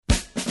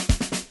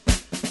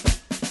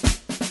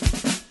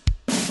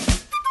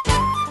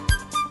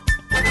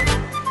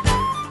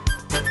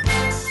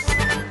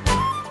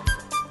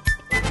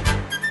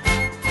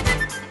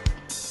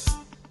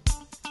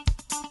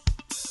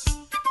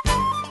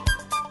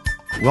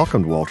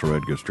Welcome to Walter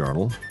Edgar's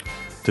Journal.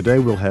 Today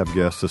we'll have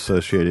guests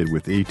associated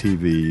with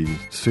ETV's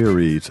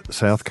series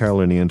South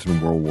Carolinians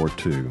in World War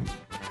II.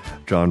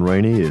 John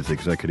Rainey is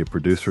executive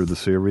producer of the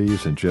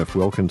series, and Jeff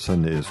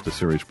Wilkinson is the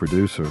series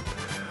producer.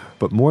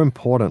 But more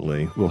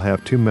importantly, we'll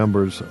have two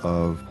members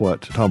of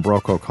what Tom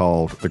Brokaw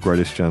called the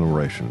greatest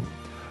generation,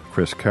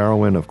 Chris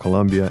Carolyn of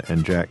Columbia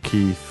and Jack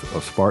Keith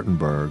of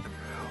Spartanburg,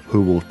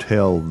 who will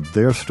tell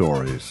their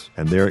stories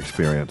and their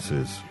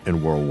experiences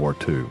in World War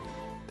II.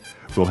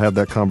 We'll have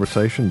that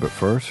conversation, but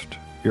first,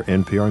 your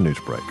NPR News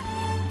Break.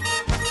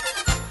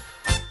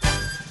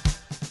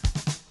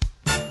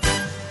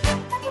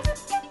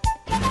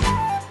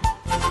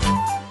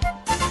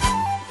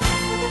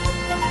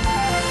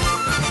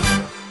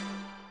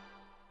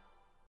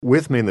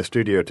 With me in the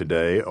studio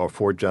today are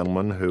four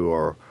gentlemen who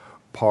are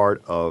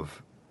part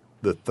of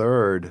the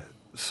third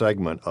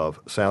segment of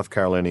South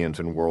Carolinians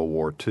in World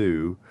War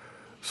II,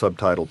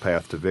 subtitled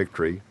Path to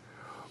Victory.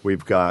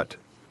 We've got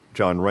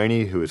John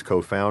Rainey, who is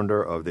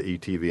co-founder of the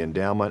ETV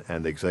Endowment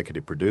and the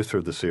executive producer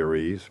of the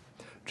series,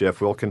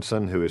 Jeff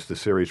Wilkinson, who is the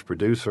series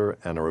producer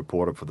and a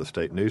reporter for the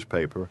state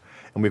newspaper,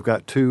 and we've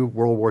got two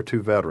World War II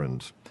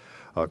veterans,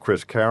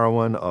 Chris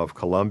Carolyn of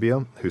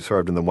Columbia, who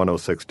served in the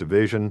 106th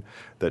Division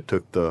that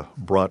took the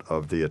brunt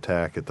of the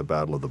attack at the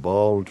Battle of the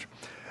Bulge,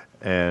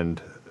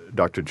 and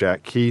Dr.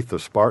 Jack Keith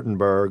of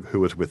Spartanburg,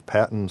 who was with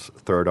Patton's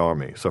Third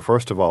Army. So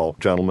first of all,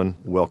 gentlemen,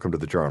 welcome to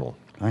the Journal.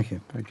 Thank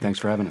you. Thanks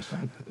for having us.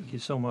 Thank you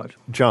so much.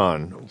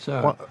 John,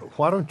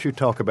 why don't you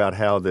talk about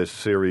how this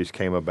series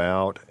came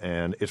about?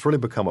 And it's really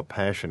become a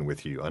passion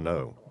with you, I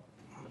know.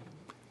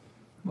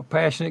 I'm a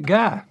passionate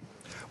guy.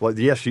 Well,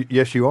 yes,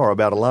 you are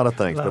about a lot of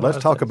things, but let's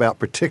talk about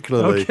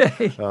particularly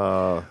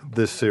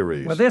this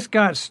series. Well, this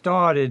got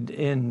started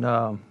in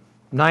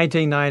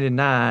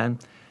 1999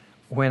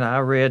 when I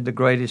read The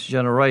Greatest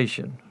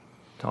Generation,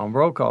 Tom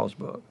Brokaw's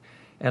book.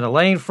 And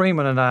Elaine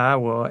Freeman and I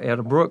were at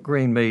a Brook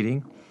Green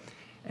meeting,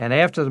 and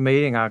after the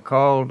meeting I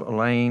called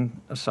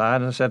Elaine aside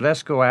and I said,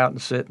 let's go out and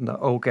sit in the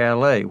Oak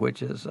Alley,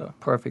 which is a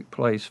perfect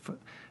place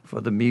for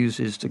the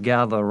muses to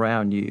gather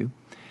around you.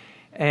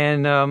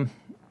 And I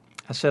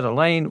said,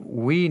 Elaine,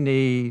 we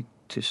need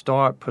to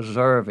start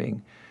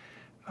preserving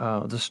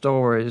the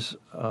stories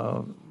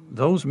of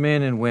those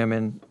men and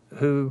women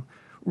who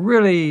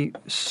really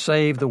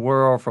saved the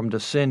world from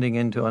descending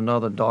into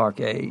another dark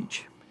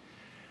age.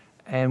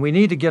 And we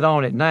need to get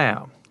on it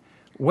now.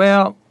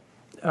 Well,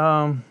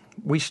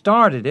 we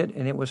started it,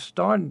 and it was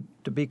starting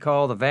to be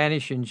called the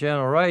Vanishing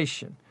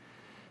Generation.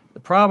 The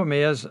problem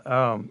is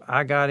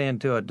I got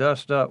into a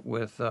dust-up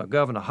with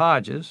Governor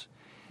Hodges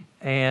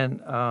and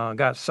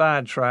got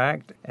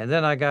sidetracked, and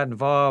then I got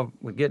involved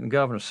with getting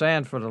Governor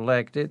Sanford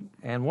elected,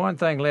 and one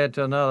thing led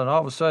to another, and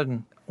all of a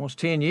sudden, almost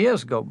 10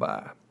 years go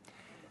by.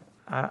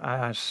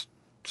 I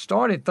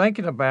started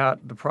thinking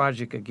about the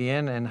project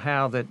again and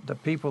how that the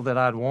people that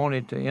I'd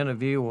wanted to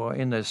interview were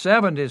in their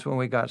 70s when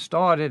we got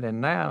started, and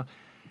now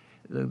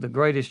the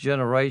greatest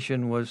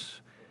generation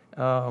was,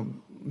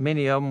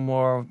 many of them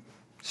were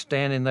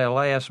standing their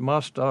last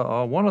muster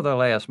or one of their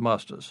last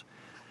musters.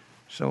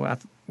 So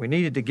we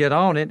needed to get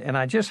on it, and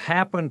I just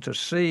happened to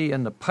see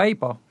in the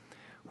paper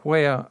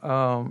where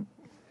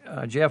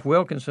Jeff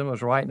Wilkinson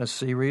was writing a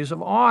series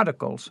of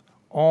articles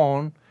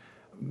on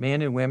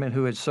men and women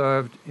who had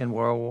served in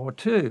World War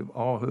II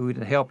or who had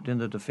helped in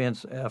the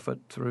defense effort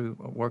through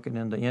working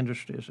in the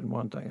industries and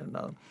one thing and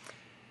another.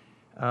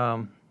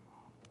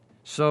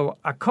 So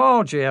I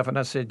called Jeff and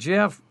I said,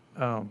 Jeff,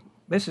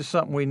 this is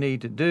something we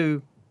need to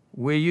do.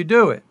 Will you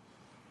do it?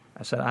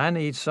 I said, I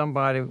need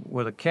somebody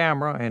with a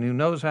camera and who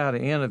knows how to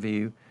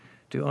interview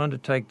to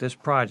undertake this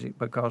project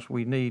because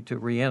we need to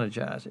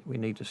re-energize it. We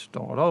need to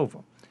start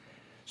over.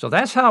 So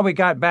that's how we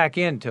got back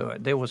into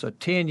it. There was a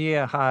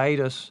 10-year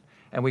hiatus,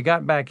 and we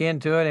got back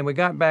into it, and we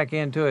got back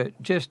into it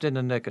just in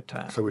the nick of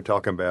time. So we're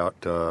talking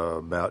about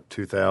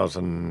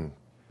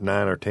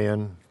 2009 or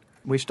 10?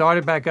 We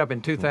started back up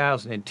in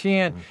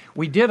 2010. Mm-hmm.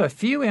 We did a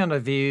few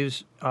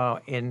interviews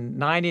in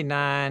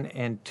 99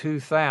 and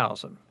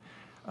 2000.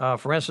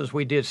 For instance,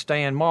 we did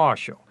Stan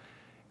Marshall.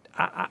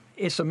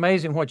 It's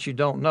amazing what you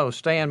don't know.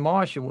 Stan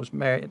Marshall was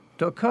married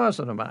to a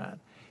cousin of mine.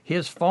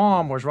 His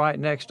farm was right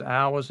next to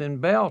ours in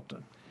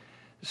Belton.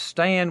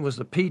 Stan was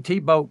the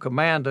PT boat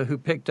commander who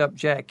picked up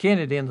Jack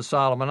Kennedy in the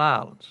Solomon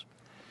Islands.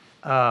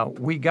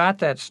 We got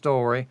that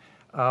story,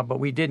 but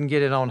we didn't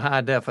get it on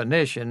high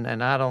definition,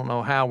 and I don't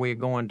know how we're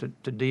going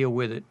to deal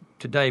with it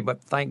today,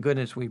 but thank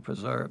goodness we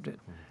preserved it.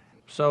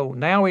 So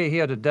now we're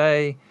here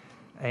today,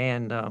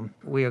 and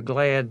we are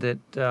glad that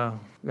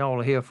y'all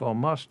are here for a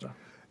muster.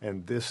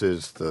 And this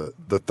is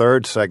the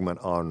third segment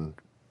on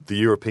the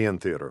European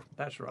theater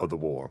of the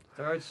war.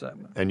 Third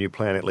segment. And you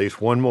plan at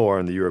least one more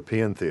in the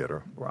European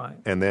theater. Right.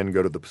 And then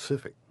go to the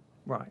Pacific.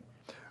 Right.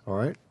 All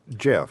right.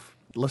 Jeff,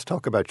 let's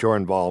talk about your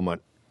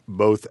involvement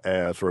both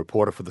as a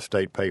reporter for the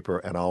state paper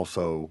and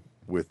also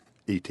with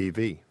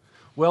ETV.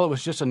 Well, it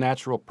was just a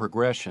natural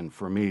progression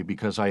for me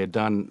because I had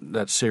done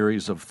that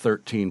series of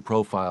 13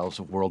 profiles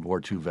of World War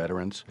II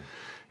veterans.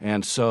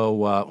 And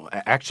so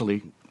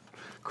actually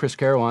Chris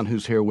Carolin,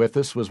 who's here with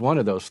us, was one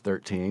of those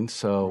 13.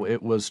 So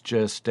it was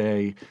just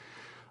a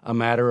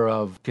matter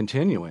of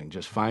continuing,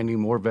 just finding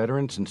more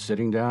veterans and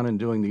sitting down and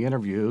doing the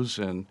interviews.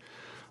 And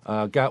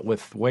got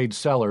with Wade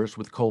Sellers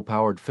with Coal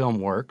Powered Film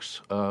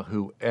Works,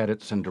 who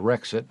edits and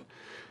directs it.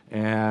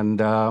 And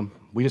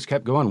we just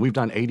kept going. We've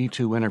done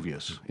 82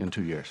 interviews in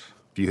 2 years.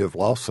 You have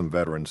lost some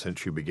veterans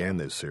since you began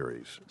this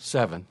series.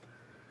 7.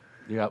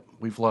 Yep,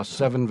 we've lost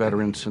 7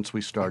 veterans since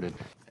we started.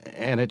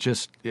 And it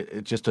just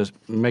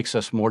makes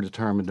us more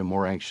determined and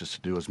more anxious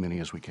to do as many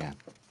as we can.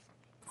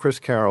 Chris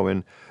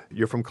Carolin,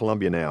 you're from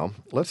Columbia now.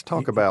 Let's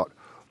talk about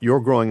your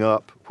growing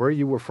up, where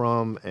you were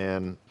from,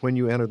 and when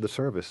you entered the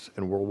service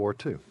in World War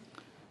II.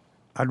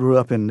 I grew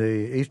up in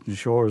the eastern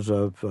shores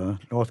of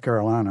North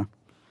Carolina.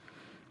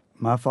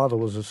 My father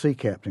was a sea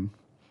captain,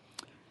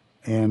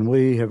 and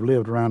we have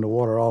lived around the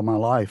water all my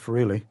life,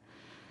 really.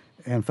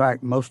 In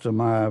fact, most of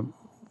my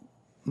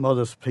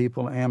mother's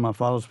people and my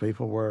father's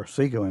people were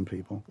seagoing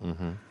people.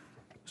 Mm-hmm.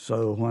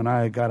 So when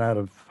I got out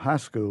of high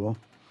school,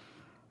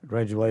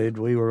 graduated,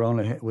 we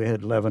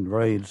had 11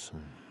 grades.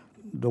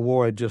 The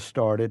war had just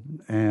started,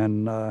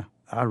 and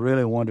I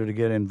really wanted to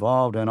get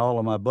involved, and all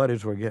of my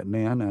buddies were getting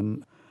in,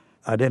 and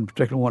I didn't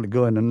particularly want to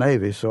go in the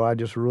Navy, so I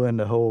just ruined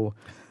the whole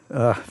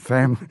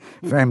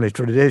family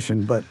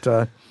tradition.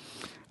 But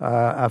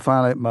I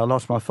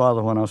lost my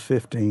father when I was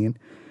 15,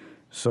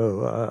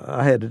 so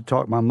I had to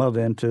talk my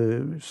mother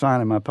into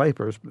signing my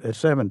papers at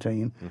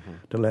 17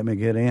 to let me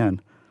get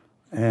in.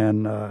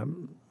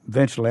 And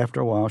eventually, after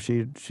a while,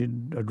 she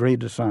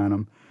agreed to sign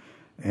them.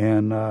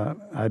 And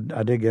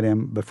I did get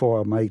in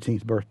before my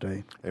 18th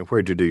birthday. And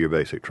where did you do your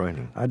basic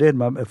training?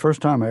 The first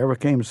time I ever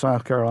came to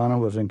South Carolina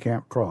was in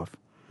Camp Croft.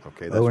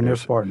 Okay, that's over near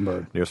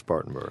Spartanburg. Near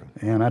Spartanburg.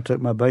 And I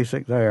took my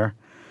basic there.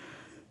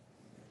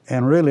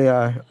 And really,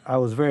 I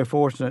was very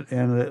fortunate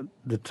in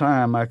the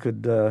time I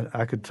could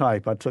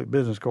type. I took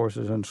business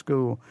courses in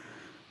school,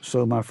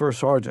 so my first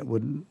sergeant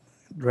would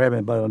grab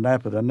me by the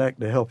nape of the neck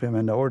to help him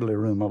in the orderly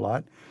room a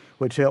lot,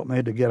 which helped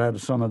me to get out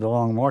of some of the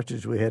long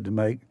marches we had to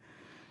make.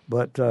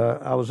 But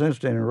I was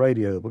interested in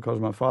radio because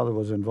my father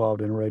was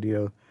involved in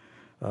radio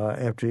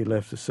after he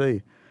left the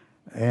sea.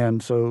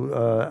 And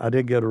so I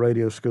did go to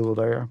radio school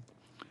there.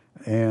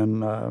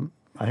 And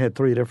I had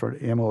 3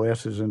 different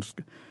MOSs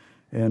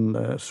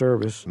in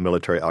service.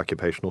 Military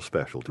Occupational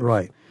Specialties.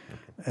 Right.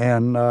 Okay.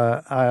 And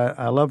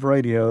I loved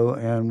radio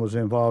and was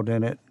involved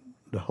in it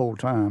the whole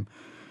time.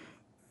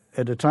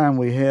 At the time,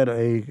 we had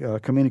a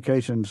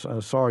communications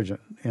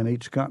sergeant in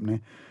each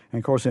company. And,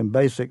 of course, in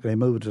basic, they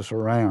moved us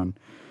around.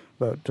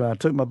 But I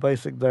took my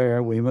basic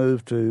there. We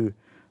moved to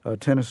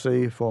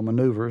Tennessee for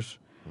maneuvers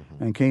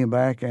and came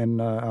back,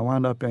 and I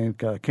wound up in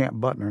Camp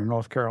Butner,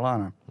 North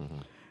Carolina.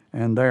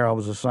 And there I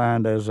was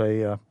assigned as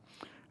a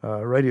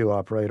radio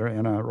operator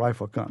in a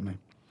rifle company.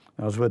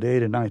 I was with the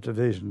 89th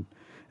Division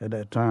at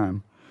that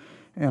time.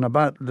 And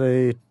about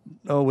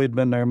we'd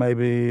been there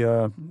maybe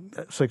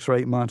 6 or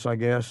 8 months, I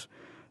guess.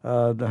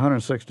 The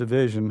 106th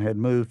Division had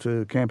moved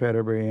to Camp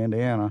Atterbury,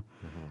 Indiana,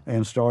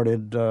 and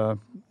started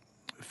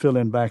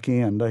filling back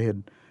in. They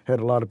had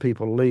a lot of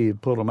people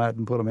leave, pulled them out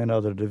and put them in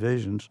other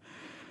divisions.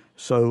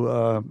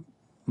 So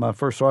my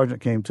first sergeant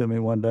came to me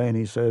one day and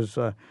he says,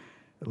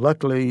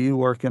 luckily you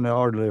work in the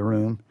orderly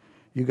room.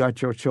 You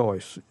got your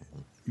choice.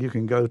 You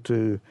can go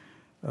to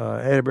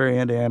Atterbury,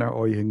 Indiana,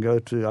 or you can go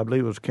to, I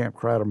believe it was Camp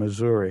Crowder,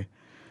 Missouri.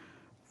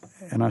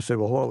 And I said,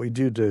 well, what would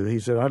you do? He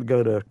said, I'd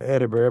go to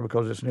Atterbury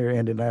because it's near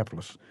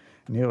Indianapolis,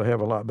 and you'll have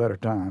a lot better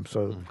time.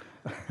 So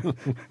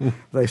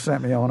they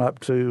sent me on up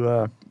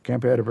to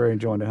Camp Atterbury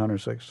and joined the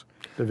 106th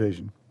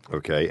Division.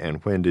 Okay,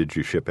 and when did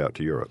you ship out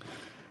to Europe?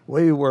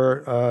 We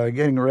were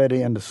getting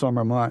ready in the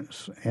summer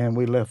months, and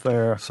we left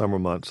there. Summer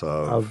months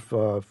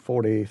of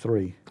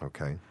 43.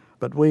 Okay.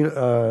 But we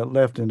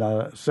left in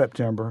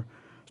September,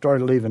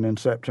 started leaving in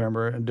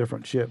September, and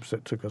different ships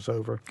that took us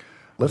over.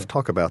 Let's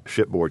talk about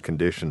shipboard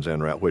conditions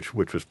en route, which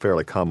was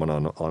fairly common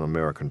on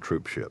American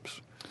troop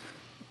ships.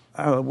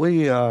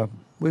 We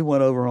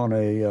went over on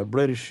a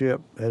British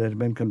ship that had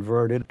been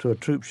converted to a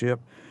troop ship,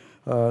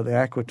 the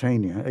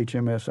Aquitania,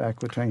 HMS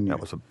Aquitania. That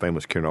was a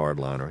famous Cunard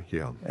liner,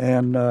 yeah.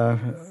 And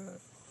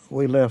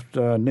we left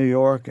New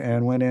York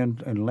and went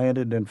in and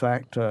landed. In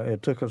fact,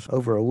 it took us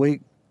over a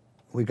week.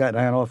 We got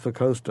down off the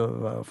coast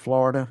of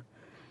Florida,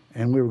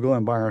 and we were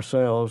going by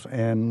ourselves,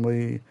 and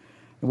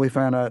we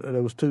found out that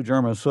those 2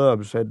 German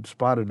subs had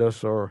spotted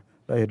us, or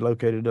they had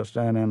located us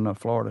down in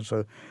Florida.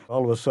 So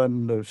all of a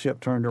sudden the ship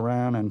turned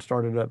around and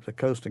started up the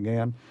coast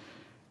again.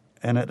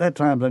 And at that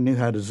time they knew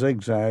how to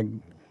zigzag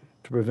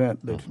to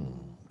prevent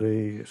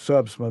the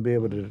subs from being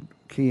able to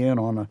key in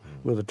on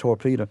with a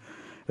torpedo.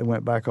 They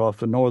went back off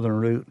the northern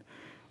route,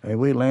 and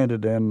we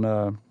landed in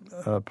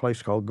a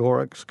place called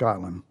Gorick,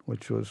 Scotland,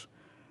 which was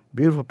a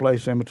beautiful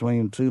place in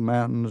between 2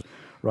 mountains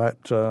right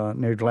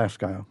near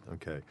Glasgow.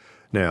 Okay.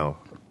 Now,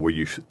 were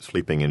you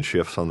sleeping in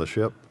shifts on the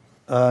ship?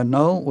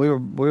 No, we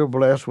were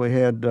blessed. We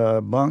had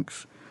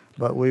bunks,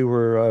 but we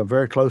were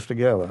very close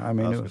together. I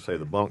mean, I was going to say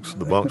the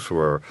bunks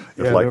were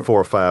like 4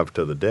 or 5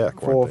 to the deck.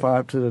 4 or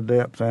 5 to the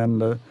depth,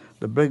 and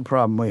the big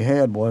problem we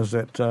had was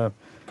that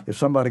if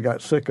somebody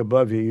got sick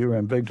above you, you were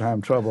in big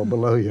time trouble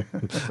below you.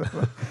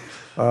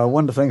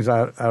 One of the things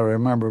I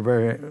remember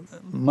very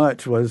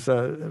much was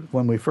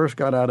when we first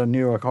got out of New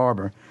York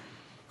Harbor.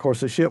 Of course,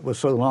 the ship was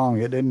so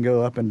long it didn't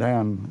go up and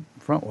down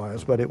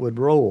frontwise, but it would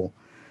roll.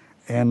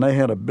 And they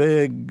had a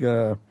big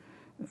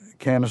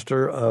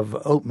canister of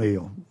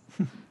oatmeal.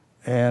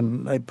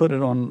 And they put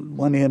it on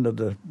one end of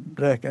the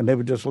deck, and they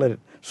would just let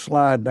it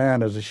slide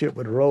down as the ship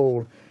would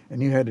roll,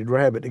 and you had to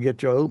grab it to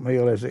get your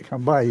oatmeal as it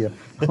come by you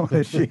on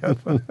the ship.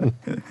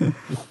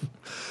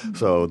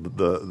 So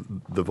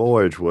the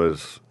voyage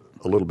was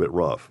a little bit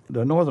rough.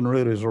 The northern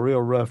route is a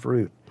real rough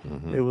route.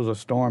 Mm-hmm. It was a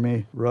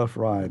stormy, rough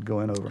ride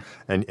going over.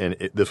 And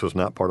this was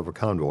not part of a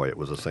convoy. It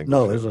was a single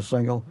No, ship. it was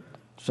a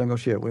single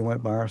ship. We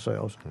went by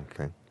ourselves.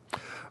 Okay.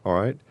 All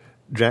right.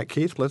 Jack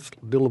Keith, let's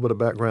do a little bit of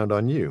background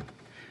on you.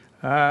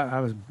 I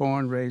was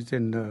born, raised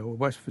in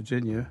West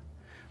Virginia.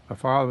 My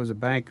father was a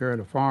banker and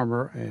a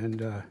farmer,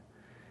 and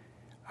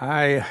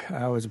I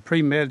was a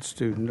pre-med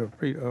student,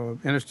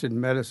 interested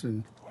in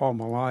medicine all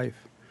my life.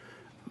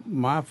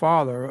 My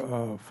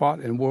father fought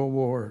in World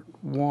War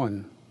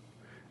I.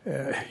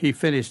 He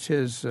finished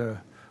his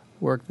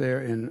work there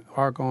in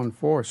Argonne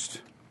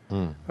Forest,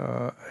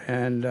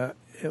 and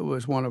it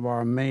was one of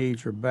our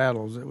major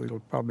battles that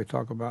we'll probably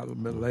talk about a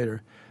little bit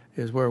later,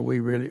 is where we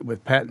really,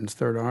 with Patton's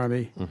Third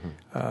Army.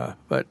 Mm-hmm.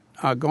 But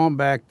going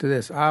back to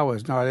this, I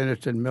was not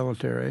interested in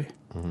military.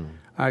 Mm-hmm.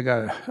 I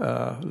got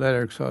a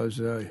letter that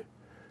says,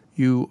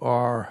 you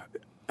are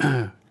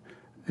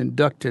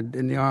inducted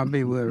in the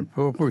Army with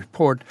a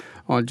report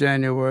on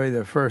January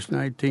the 1st,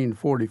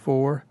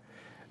 1944.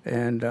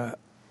 And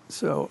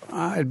so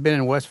I had been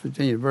in West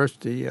Virginia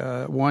University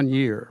 1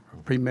 year,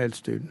 pre-med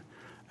student,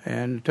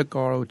 and took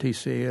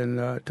ROTC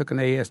and took an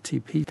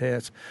ASTP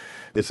test.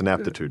 It's an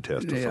aptitude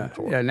test of some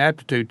sort. Yeah, an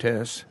aptitude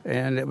test,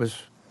 and it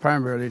was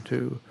primarily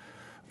to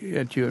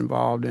get you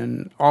involved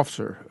in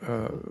officer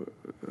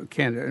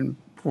candidate in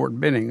Fort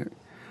Benning.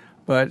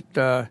 But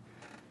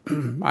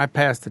I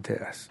passed the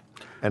test.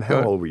 And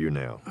how old were you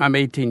now? I'm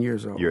 18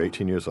 years old. You're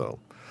 18 years old.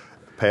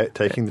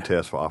 Taking the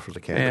test for officer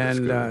candidate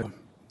school. And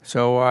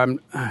so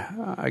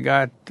I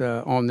got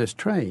on this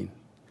train,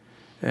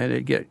 and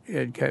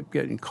it kept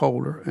getting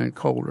colder and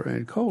colder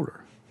and colder.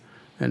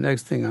 And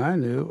next thing I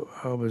knew,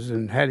 I was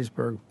in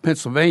Hattiesburg,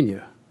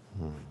 Pennsylvania.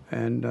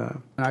 And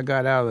I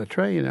got out of the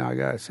train,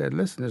 and I said,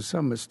 listen, there's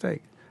some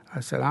mistake.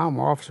 I said, I'm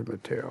officer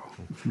material.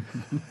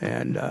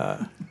 And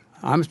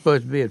I'm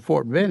supposed to be at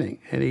Fort Benning.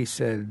 And he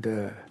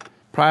said,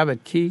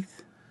 Private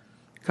Keith,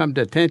 come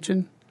to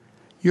attention.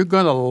 You're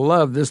going to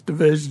love this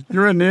division.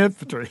 You're in the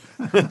infantry.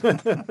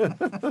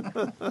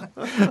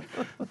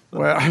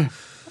 Well,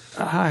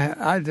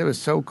 it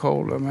was so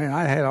cold. I mean,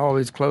 I had all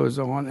these clothes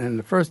on, and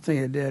the first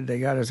thing they did, they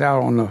got us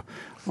out on the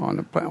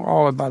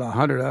all about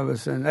 100 of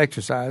us and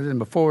exercising. And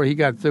before he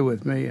got through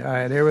with me, I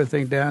had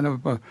everything down to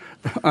my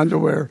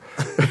underwear.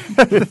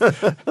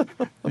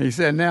 He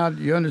said, "Now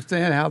you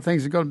understand how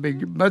things are going to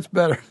be much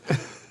better."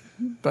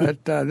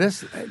 But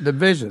this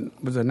division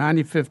was a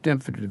 95th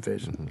Infantry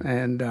Division,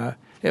 and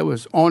it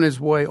was on its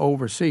way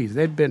overseas.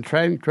 They'd been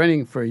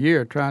training for a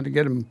year trying to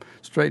get them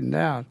straightened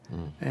out,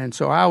 and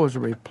so I was a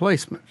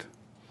replacement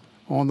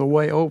on the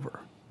way over.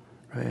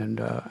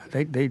 And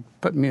they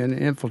put me in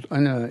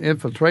an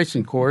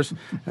infiltration course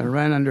and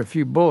ran under a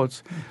few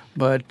bullets.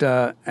 But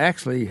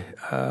actually,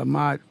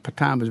 my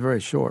time was very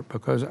short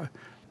because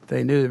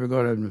they knew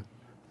the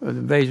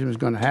invasion was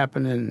going to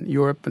happen in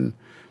Europe, and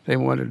they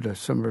wanted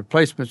some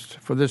replacements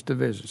for this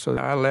division. So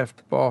I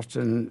left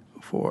Boston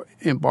for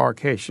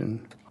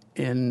embarkation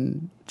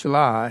in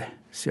July.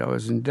 See, I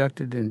was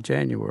inducted in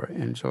January.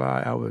 In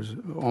July, I was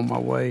on my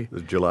way. It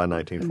was July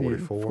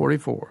 1944?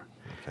 44.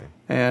 Okay.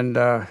 And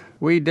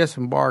we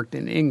disembarked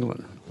in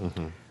England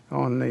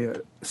on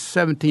the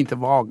 17th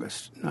of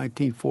August,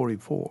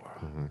 1944.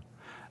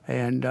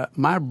 And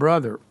my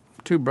brother,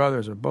 two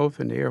brothers, are both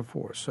in the Air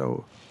Force.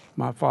 So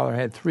my father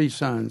had three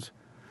sons.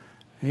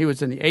 He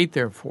was in the 8th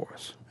Air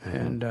Force.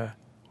 And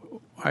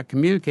I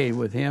communicated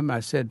with him. I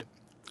said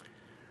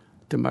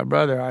to my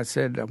brother, I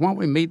said, why don't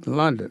we meet in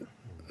London?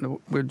 We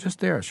were just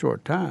there a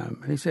short time.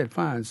 And he said,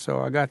 fine.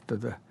 So I got to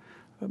the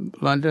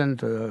London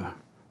to...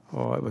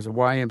 it was a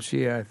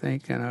YMCA, I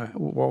think, and I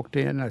walked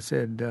in. And I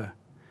said,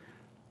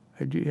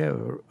 "Do you have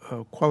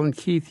a Quellen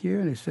Keith here?"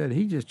 And he said,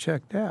 "He just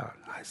checked out."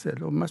 I said,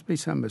 "Well, it must be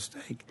some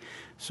mistake."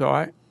 So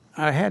I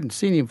hadn't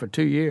seen him for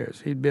 2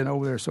 years. He'd been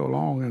over there so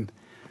long, and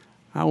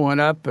I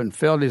went up and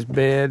felt his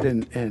bed,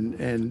 and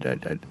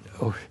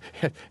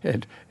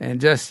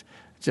just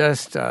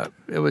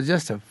it was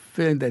just a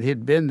feeling that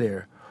he'd been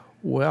there.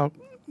 Well,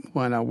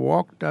 when I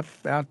walked up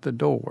out the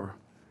door,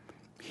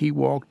 he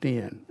walked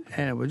in.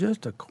 And it was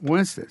just a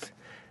coincidence.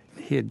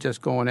 He had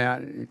just gone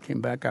out and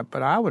came back up,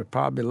 but I would have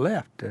probably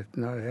left if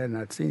I had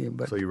not seen him.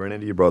 But so you ran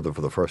into your brother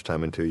for the first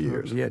time in 2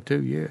 years. Yeah,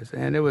 2 years.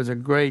 And it was a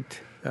great,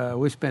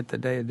 we spent the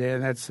day there,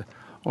 and that's the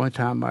only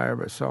time I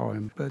ever saw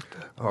him. But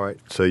all right,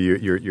 so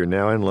you're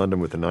now in London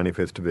with the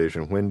 95th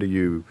Division. When do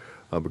you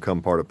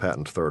become part of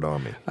Patton's Third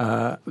Army?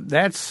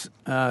 That's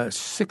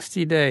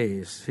 60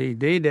 days. See,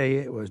 D-Day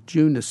it was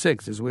June the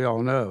 6th, as we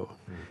all know.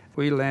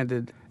 We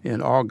landed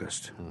in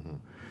August.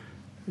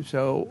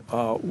 So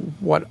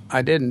what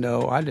I didn't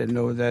know at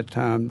that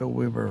time that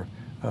we were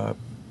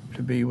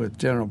to be with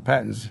General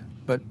Patton's.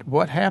 But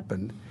what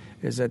happened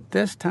is at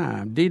this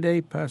time,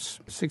 D-Day plus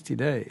 60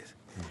 days,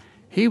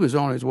 he was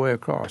on his way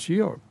across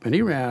Europe, and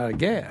he ran out of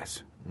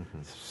gas.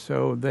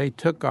 So they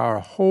took our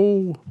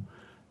whole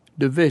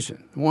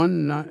division,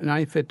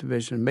 195th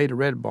Division, and made a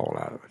red ball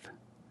out of it.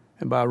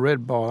 And by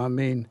red ball, I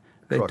mean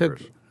they Truckers.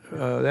 took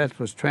that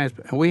was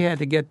transport, and we had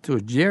to get to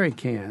jerry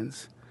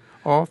cans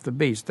off the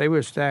beach. They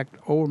were stacked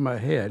over my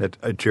head.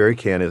 A jerry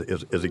can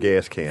is a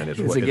gas can. It's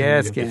a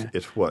gas can.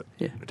 It's what?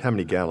 Yeah. How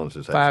many gallons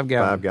is that? 5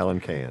 gallon. 5-gallon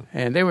can.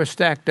 And they were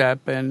stacked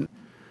up, and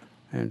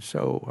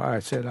so I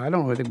said, I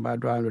don't know anything about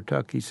driving a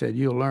truck. He said,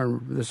 you'll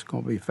learn this is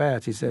going to be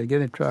fast. He said, get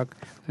in the truck,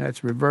 and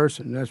that's reverse,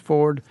 and that's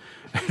forward,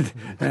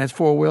 and that's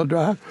four-wheel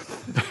drive.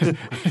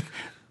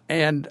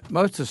 And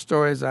most of the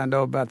stories I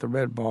know about the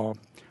red ball,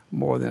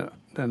 more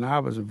than I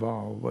was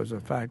involved, was the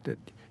fact that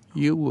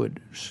you would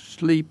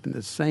sleep in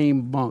the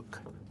same bunk.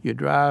 You'd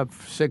drive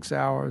 6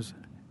 hours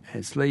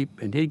and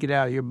sleep, and he'd get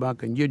out of your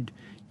bunk, and you'd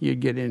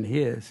get in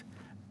his.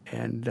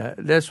 And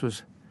this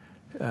was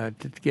to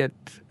get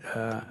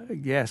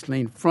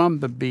gasoline from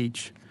the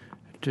beach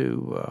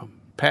to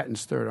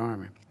Patton's Third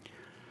Army.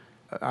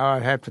 I'll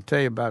have to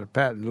tell you about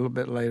Patton a little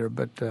bit later,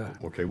 but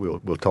Okay, we'll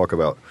talk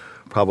about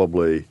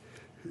probably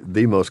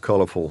the most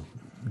colorful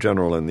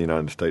general in the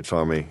United States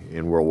Army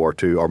in World War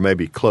II, or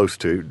maybe close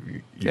to.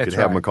 You could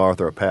have right.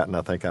 MacArthur or Patton.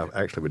 I think I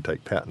actually would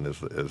take Patton as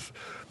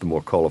the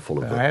more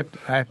colorful of the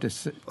I have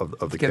to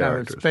of the can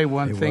characters. I say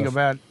one thing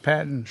about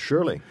Patton?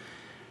 Surely.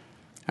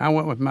 I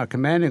went with my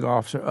commanding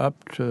officer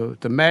up to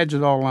the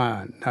Maginot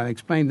Line. I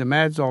explained the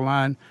Maginot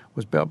Line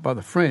was built by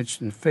the French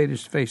and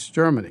faced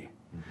Germany.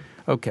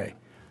 Okay.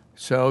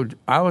 So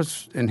I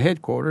was in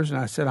headquarters, and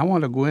I said, I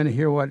want to go in and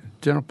hear what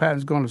General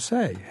Patton's going to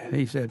say. And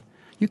he said,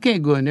 you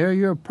can't go in there.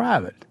 You're a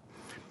private.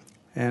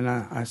 And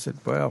I said,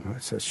 well,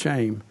 it's a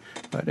shame.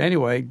 But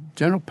anyway,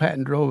 General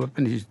Patton drove up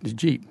in his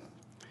Jeep.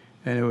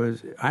 And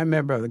I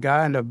remember the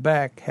guy in the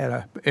back had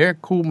an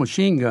air-cooled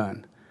machine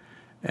gun.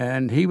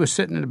 And he was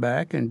sitting in the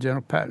back, and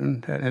General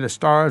Patton, and the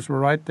stars were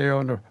right there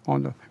on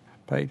the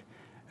plate.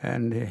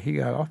 And he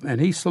got off,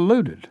 and he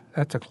saluted.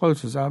 That's the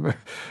closest I've ever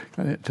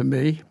done it to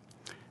me.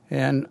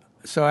 And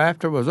so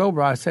after it was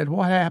over, I said,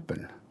 what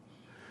happened?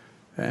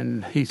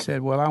 And he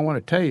said, well, I want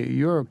to tell you,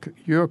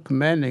 your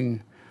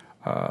commanding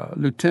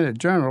lieutenant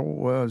general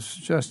was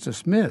just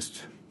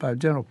dismissed by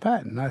General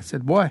Patton. I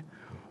said, what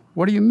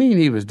do you mean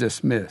he was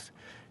dismissed?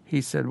 He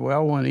said,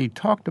 well, when he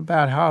talked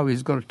about how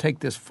he's going to take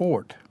this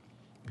fort,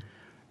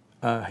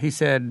 he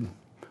said,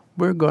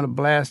 we're going to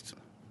blast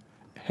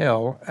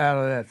hell out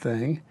of that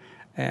thing.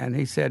 And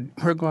he said,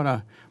 we're going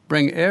to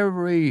bring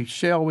every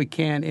shell we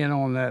can in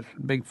on that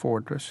big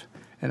fortress.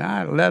 And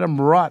I let them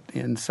rot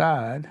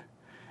inside.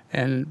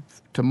 And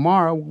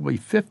tomorrow we'll be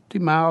 50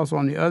 miles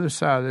on the other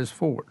side of this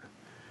fort.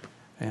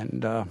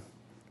 And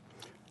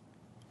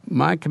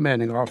my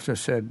commanding officer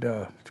said,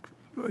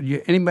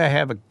 anybody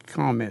have a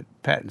comment?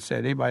 Patton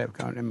said, anybody have a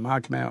comment? And my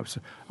commanding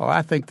officer,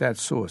 I think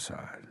that's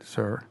suicide,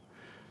 sir.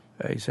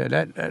 He said,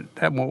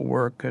 that won't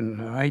work,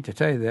 and I hate to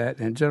tell you that.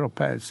 And General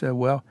Patton said,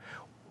 well,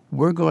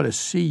 we're going to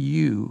see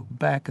you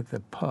back at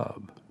the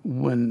pub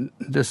when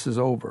this is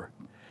over,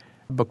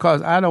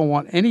 because I don't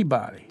want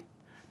anybody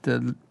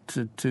to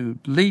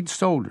lead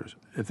soldiers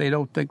if they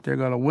don't think they're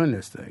going to win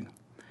this thing.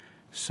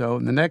 So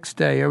the next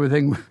day,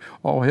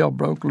 all hell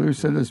broke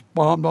loose, and it's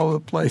bombed all over the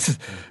place.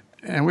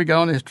 And we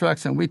got on his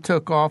trucks, and we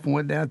took off and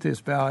went down to this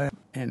valley.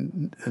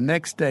 And the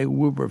next day,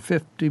 we were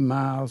 50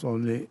 miles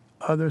on the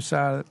other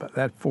side of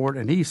that fort,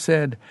 and he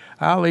said,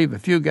 I'll leave a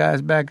few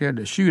guys back there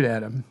to shoot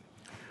at him,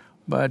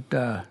 but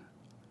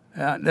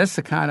that's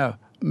the kind of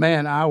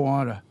man I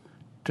want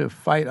to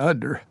fight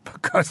under,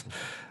 because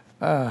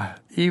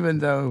even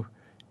though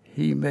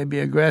he may be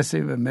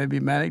aggressive and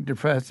maybe manic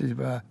depressive,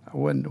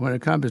 when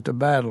it comes to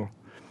battle,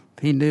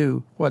 he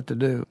knew what to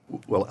do.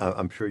 Well,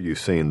 I'm sure you've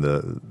seen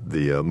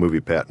the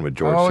movie Patton with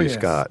George C. Yes,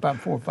 Scott. about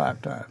 4 or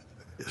 5 times.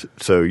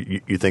 So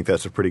you think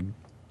that's a pretty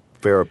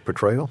fair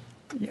portrayal?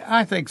 Yeah,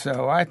 I think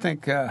so. I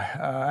think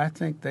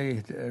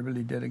they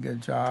really did a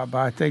good job.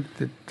 I think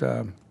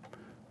that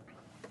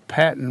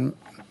Patton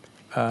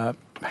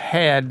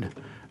had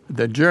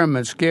the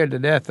Germans scared to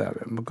death of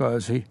him,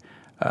 because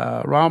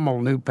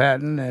Rommel knew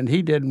Patton, and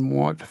he didn't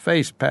want to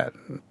face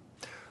Patton.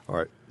 All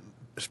right.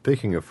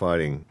 Speaking of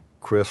fighting,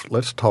 Chris,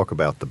 let's talk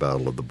about the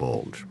Battle of the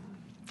Bulge.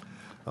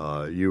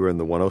 You were in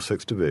the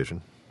 106th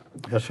Division.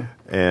 Yes, sir.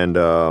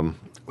 And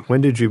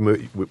when did you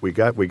move? We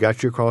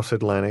got you across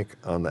Atlantic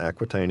on the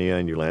Aquitania,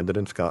 and you landed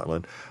in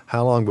Scotland.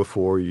 How long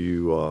before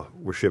you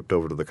were shipped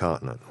over to the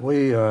continent?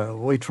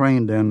 We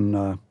trained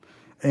in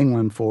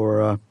England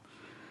for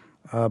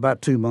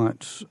about 2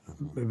 months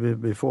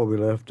before we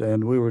left,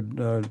 and we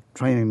were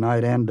training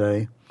night and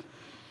day.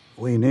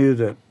 We knew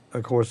that,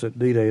 of course, that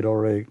D-Day had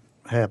already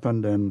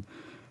happened, and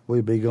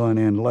we'd be going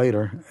in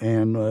later,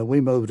 and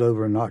we moved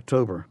over in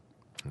October.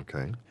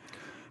 Okay.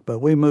 But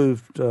we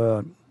moved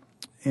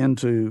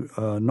into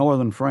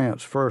northern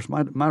France first.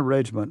 My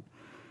regiment,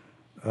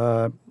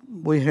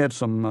 we had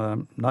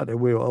some, not that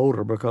we were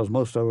older because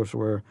most of us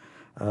were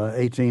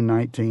 18,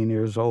 19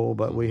 years old,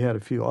 but we had a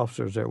few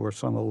officers that were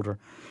some older.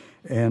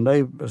 And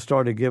they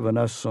started giving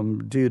us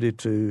some duty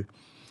to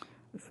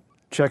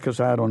check us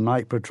out on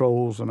night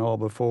patrols and all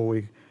before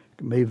we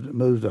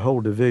moved the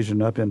whole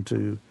division up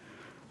into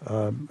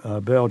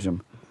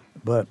Belgium.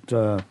 But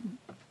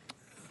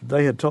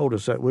they had told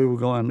us that we were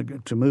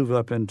going to move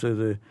up into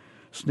the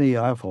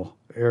Snee-Eifel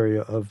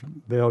area of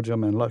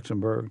Belgium and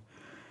Luxembourg.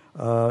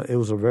 It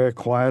was a very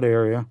quiet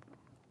area.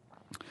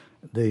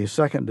 The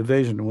 2nd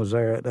Division was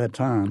there at that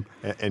time.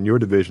 And your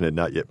division had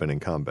not yet been in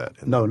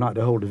combat? No, not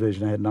the whole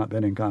division had not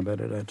been in combat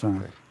at that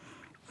time. Okay.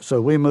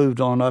 So we moved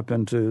on up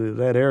into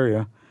that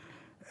area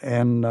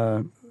and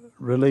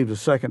relieved the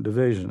 2nd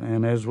Division.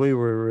 And as we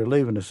were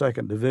relieving the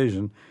 2nd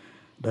Division,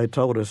 they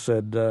told us,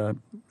 said,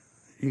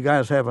 you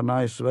guys have a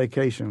nice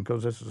vacation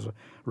because this is a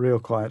real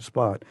quiet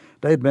spot.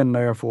 They'd been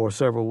there for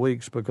several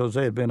weeks because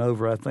they had been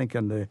over, I think,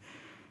 in the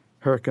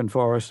Hurricane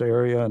Forest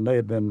area, and they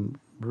had been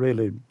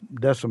really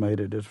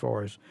decimated as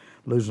far as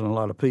losing a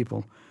lot of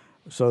people.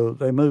 So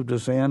they moved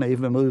us in,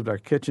 even moved our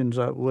kitchens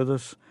up with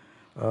us.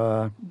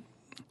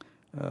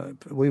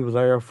 We were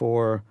there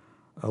for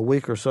a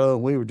week or so,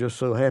 and we were just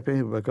so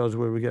happy because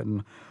we were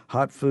getting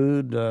hot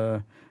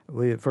food.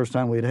 First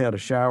time we'd had a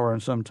shower in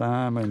some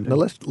time. And now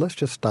let's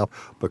just stop,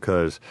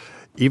 because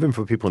even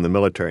for people in the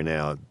military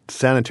now,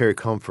 sanitary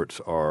comforts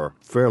are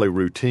fairly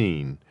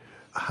routine.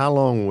 How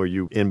long were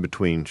you in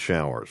between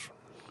showers?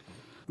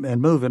 And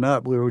moving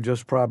up, we were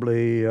just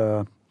probably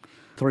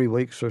 3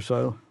 weeks or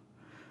so.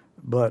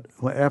 But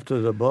after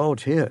the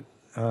bulge hit,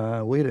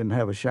 we didn't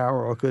have a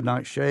shower or could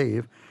not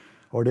shave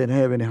or didn't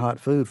have any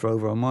hot food for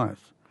over a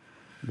month.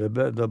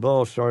 The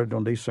bulge started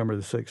on December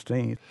the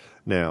 16th.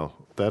 Now,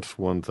 that's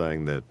one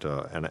thing that,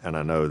 and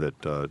I know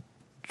that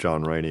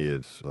John Rainey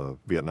is a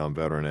Vietnam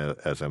veteran,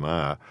 as am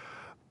I.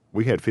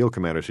 We had field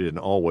commanders who didn't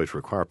always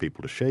require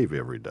people to shave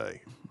every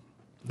day.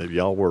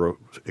 Y'all were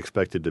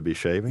expected to be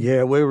shaving?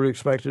 Yeah, we were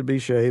expected to be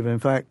shaved. In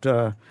fact,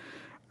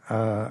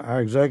 our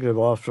executive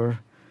officer,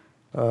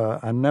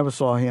 I never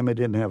saw him. He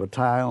didn't have a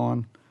tie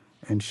on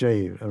and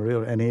shaved.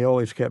 And he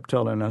always kept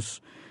telling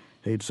us,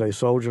 he'd say,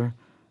 "Soldier,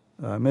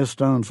 Miss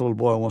Stone's little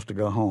boy wants to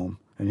go home,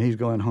 and he's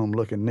going home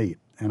looking neat,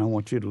 and I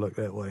want you to look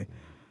that way."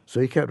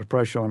 So he kept the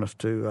pressure on us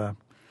to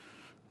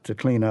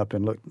clean up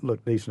and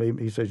look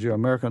decent. He says, "You're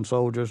American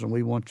soldiers, and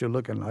we want you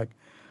looking like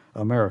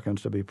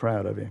Americans to be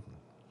proud of you."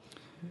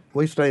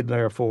 We stayed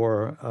there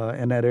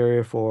in that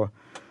area for,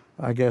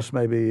 I guess,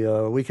 maybe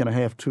a week and a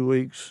half, 2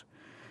 weeks.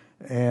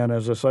 And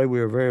as I say, we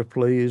were very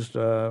pleased.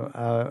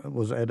 At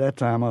that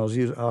time, I was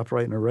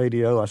operating a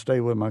radio. I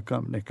stayed with my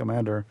company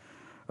commander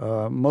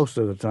most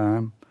of the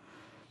time.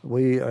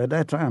 We, at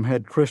that time,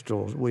 had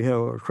crystals. We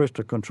had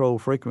crystal control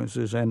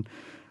frequencies, and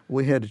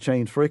we had to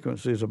change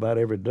frequencies about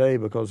every day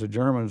because the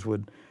Germans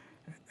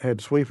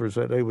had sweepers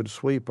that they would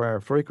sweep our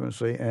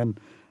frequency, and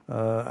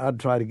I'd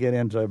try to get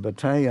into a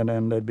battalion,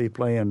 and they'd be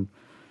playing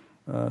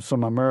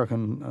some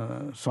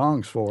American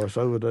songs for us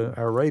over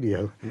our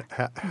radio.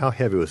 How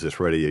heavy was this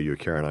radio you were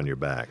carrying on your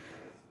back?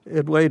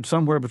 It weighed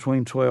somewhere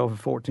between 12 and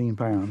 14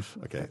 pounds.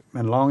 Okay.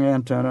 And long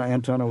antenna.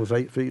 Antenna was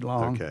 8 feet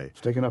long,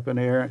 sticking up in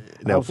the air.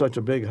 Now, I was such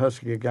a big,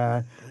 husky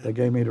guy, they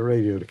gave me the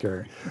radio to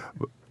carry.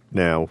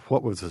 Now,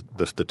 what was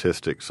the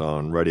statistics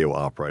on radio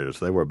operators?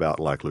 They were about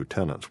like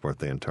lieutenants, weren't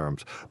they, in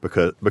terms?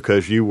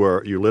 Because you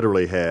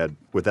literally had,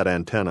 with that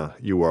antenna,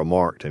 you were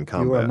marked in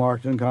combat. You were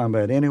marked in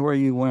combat. Anywhere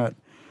you went,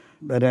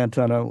 that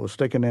antenna was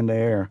sticking in the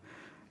air.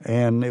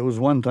 And it was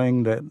one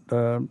thing that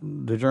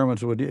the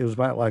Germans it was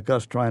about like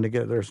us trying to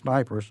get their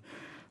snipers.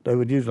 They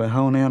would usually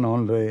hone in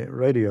on the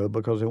radio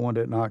because they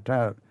wanted it knocked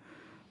out.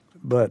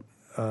 But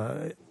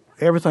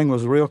everything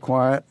was real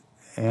quiet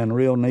and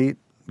real neat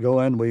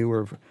going. We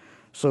were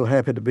so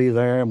happy to be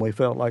there, and we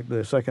felt like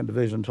the 2nd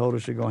Division told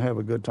us you're going to have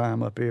a good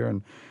time up here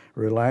and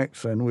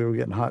relax, and we were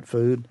getting hot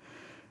food.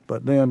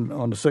 But then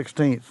on the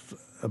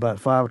 16th, about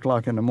 5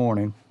 o'clock in the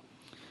morning,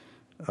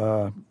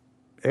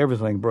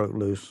 everything broke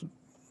loose.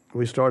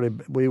 We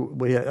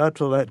up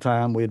to that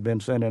time, we had been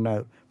sending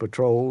out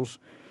patrols,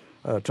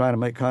 trying to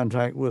make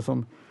contact with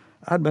them.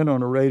 I'd been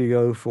on the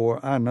radio for,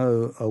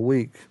 a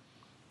week,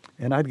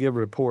 and I'd give a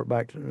report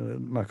back to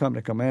my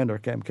company commander,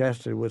 Captain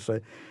Cassidy, would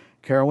say,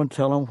 "Carolyn,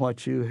 tell them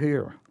what you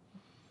hear.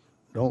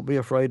 Don't be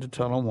afraid to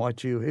tell them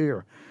what you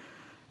hear."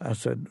 I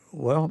said,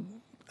 "Well,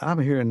 I'm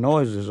hearing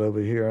noises over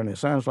here, and it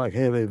sounds like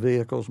heavy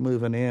vehicles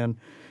moving in.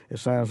 It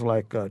sounds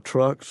like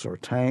trucks or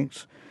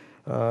tanks.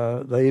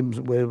 We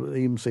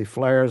even see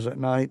flares at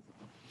night."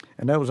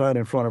 And that was out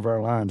in front of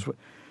our lines.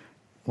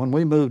 When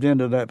we moved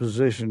into that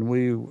position,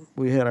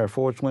 we had our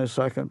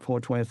 422nd,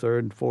 423rd,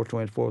 and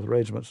 424th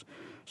regiments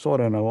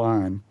sort of in a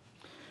line.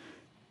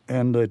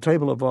 And the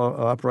table of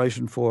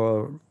operation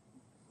for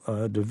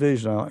a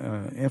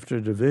division,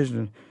 infantry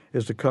division,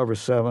 is to cover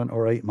 7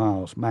 or 8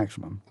 miles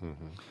maximum.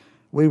 Mm-hmm.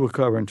 we were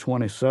covering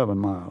 27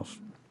 miles.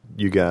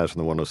 You guys in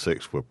the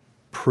 106 were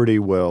pretty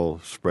well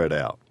spread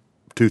out,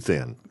 too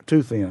thin.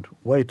 Too thin,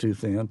 way too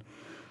thin.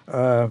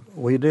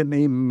 We didn't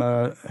even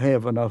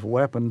have enough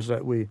weapons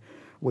that we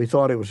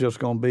thought it was just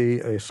going to be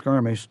a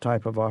skirmish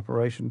type of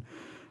operation.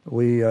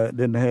 We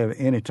didn't have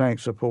any tank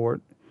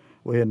support.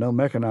 We had no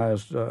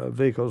mechanized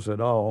vehicles at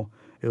all.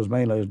 It was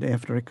mainly an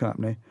infantry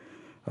company.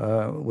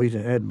 We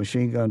had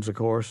machine guns, of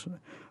course,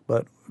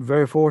 but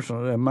very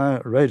fortunately, my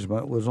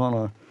regiment was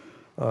on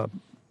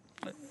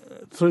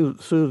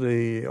through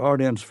the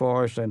Ardennes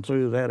Forest and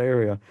through that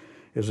area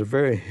is a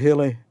very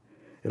hilly.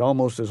 It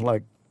almost is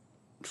like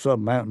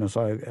sub-mountainous,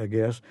 I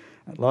guess.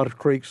 A lot of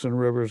creeks and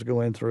rivers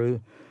go in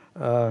through.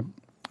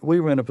 We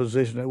were in a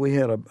position that we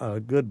had a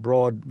good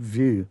broad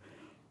view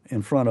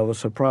in front of us,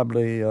 so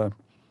probably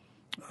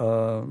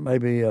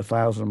maybe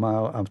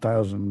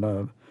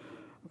 1,000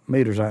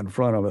 meters out in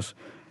front of us,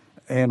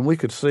 and we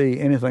could see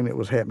anything that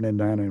was happening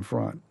down in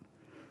front.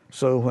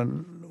 So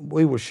when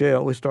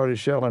we started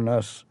shelling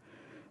us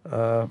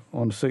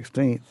on the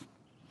 16th,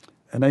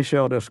 and they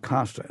shelled us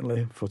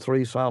constantly for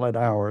 3 solid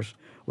hours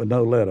with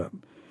no let-up.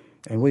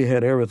 And we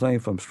had everything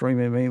from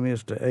streaming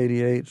beams to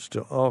 88s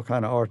to all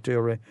kind of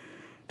artillery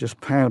just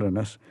pounding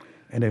us.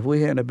 And if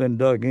we hadn't been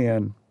dug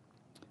in,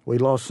 we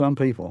lost some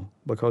people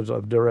because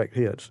of direct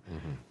hits.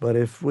 Mm-hmm. But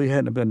if we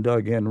hadn't been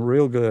dug in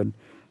real good,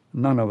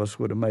 none of us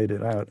would have made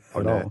it out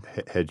at all.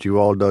 Had you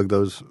all dug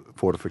those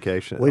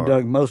fortifications? We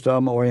dug most of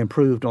them or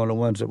improved on the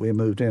ones that we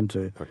moved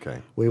into.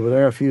 Okay. We were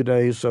there a few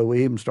days, so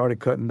we even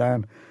started cutting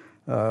down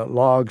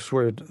logs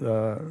where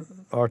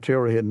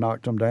artillery had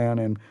knocked them down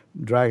and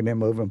dragging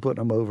them over and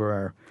putting them over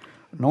our...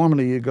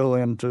 Normally you go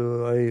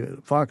into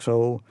a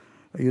foxhole,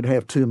 you'd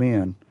have 2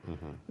 men,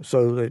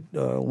 so that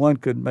one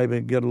could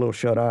maybe get a little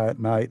shut-eye at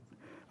night.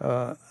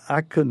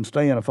 I couldn't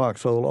stay in a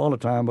foxhole all the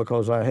time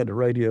because I had the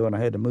radio and I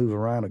had to move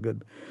around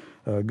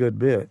a good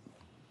bit.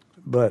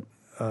 But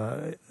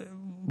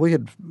we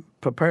had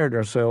prepared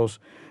ourselves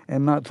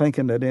and not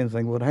thinking that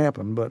anything would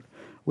happen, but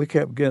we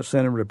kept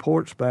sending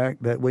reports back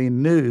that we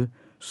knew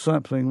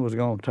something was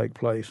going to take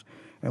place.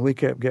 And we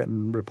kept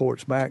getting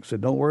reports back,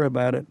 said, don't worry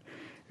about it.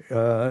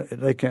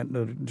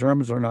 The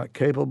Germans are not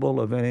capable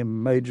of any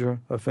major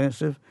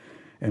offensive,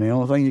 and the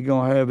only thing you're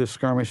going to have is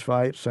skirmish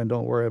fights, and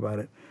don't worry about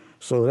it.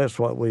 So that's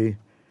what we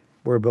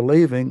were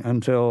believing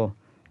until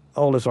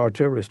all this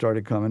artillery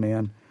started coming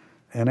in.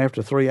 And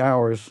after 3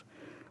 hours,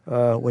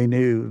 we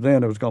knew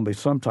then there was going to be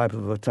some type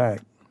of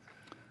attack.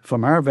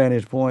 From our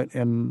vantage point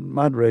in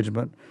my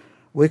regiment,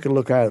 we could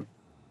look out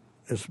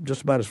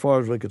just about as far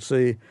as we could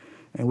see,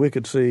 and we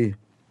could see,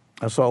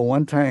 I saw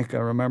one tank, I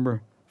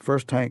remember,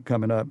 first tank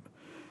coming up,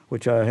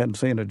 which I hadn't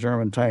seen a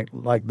German tank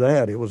like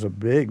that. It was a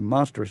big,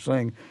 monstrous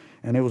thing,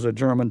 and it was a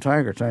German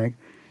Tiger tank,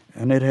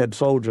 and it had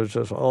soldiers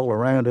just all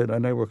around it,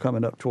 and they were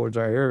coming up towards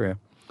our area.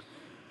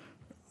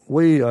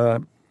 We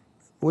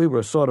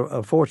were sort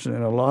of fortunate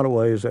in a lot of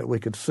ways that we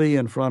could see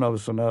in front of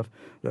us enough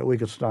that we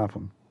could stop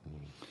them.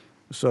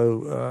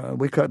 So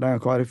we cut down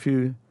quite a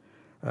few.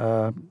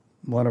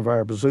 One of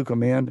our bazooka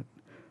men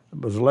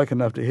was lucky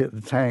enough to hit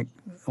the tank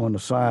on the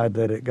side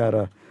that it got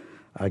a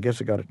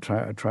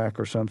track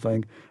or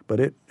something, but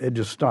it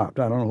just stopped.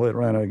 I don't know whether it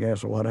ran out of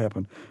gas or what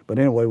happened. But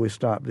anyway, we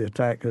stopped the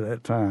attack at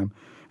that time.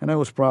 And that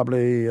was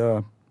probably 8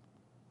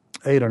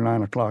 or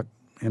 9 o'clock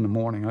in the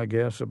morning, I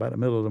guess, about the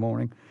middle of the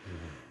morning.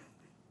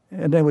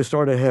 Mm-hmm. And then we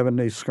started having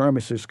these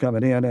skirmishes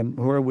coming in, and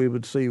where we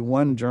would see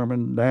one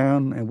German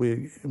down, and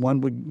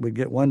we'd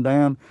get one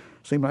down,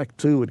 seemed like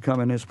 2 would come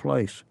in his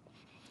place.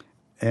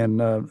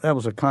 And that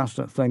was a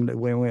constant thing that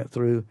we went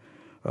through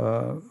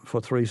for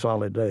 3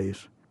 solid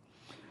days.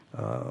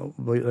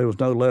 There was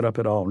no let up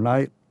at all,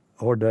 night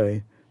or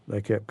day. They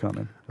kept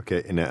coming.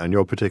 Okay, and on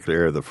your particular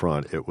area of the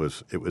front, it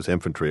was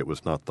infantry. It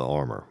was not the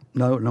armor.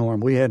 No armor.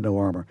 We had no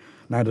armor.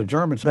 Now the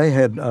Germans, they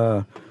had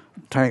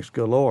tanks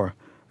galore,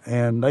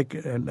 and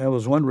that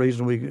was one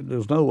reason there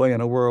was no way in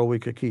the world we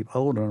could keep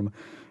hold of them,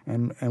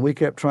 and we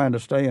kept trying to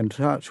stay in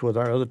touch with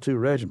our other 2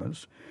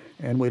 regiments,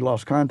 and we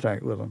lost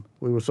contact with them.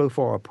 We were so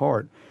far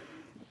apart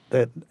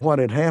that what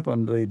had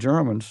happened, the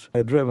Germans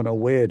had driven a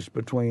wedge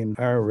between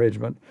our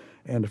regiment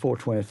and the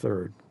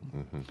 423rd.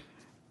 Mm-hmm.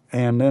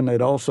 And then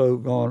they'd also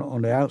gone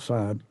on the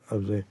outside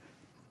of the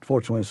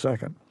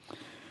 422nd.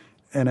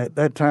 And at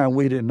that time,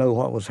 we didn't know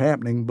what was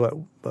happening, but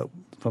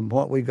from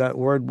what we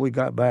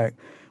got back,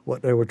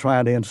 what they were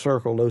trying to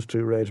encircle those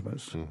 2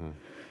 regiments. Mm-hmm.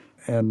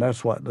 And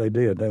that's what they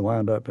did. They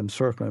wound up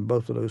encircling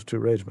both of those 2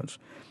 regiments.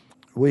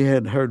 We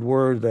had heard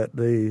word that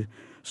the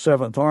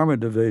 7th Armored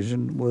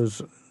Division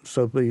was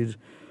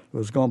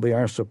going to be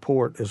our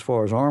support as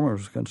far as armor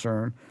was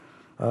concerned,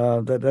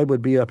 that they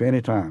would be up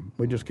any time.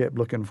 We just kept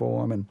looking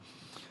for them,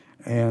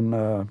 and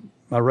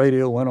my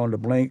radio went on to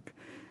blink.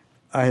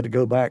 I had to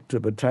go back to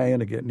battalion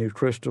to get new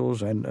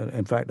crystals, and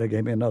in fact, they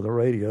gave me another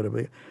radio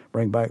to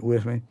bring back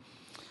with me.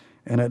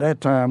 And at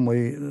that time,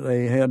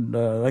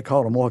 they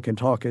called them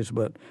walkie-talkies,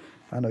 but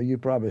I know you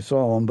probably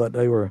saw them, but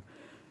they were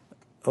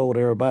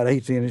about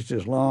 18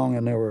 inches long,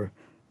 and they were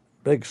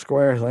big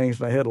square things.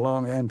 They had a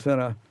long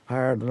antenna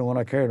higher than the one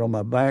I carried on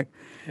my back.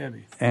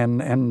 Heavy.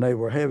 And they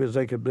were heavy as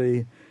they could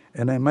be,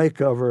 and they may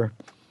cover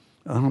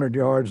 100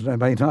 yards, and they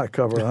may not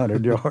cover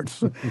 100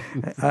 yards.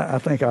 I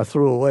think I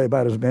threw away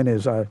about as many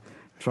as I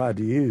tried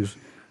to use.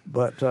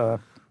 But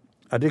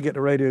I did get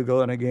the radio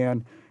going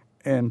again,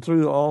 and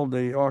through all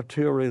the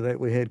artillery that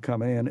we had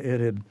come in, it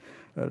had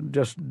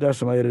just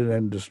decimated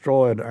and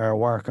destroyed our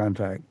wire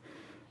contact.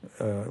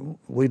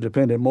 We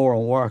depended more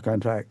on wire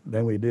contact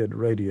than we did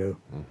radio,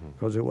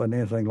 because it wasn't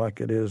anything like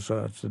it is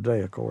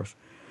today, of course.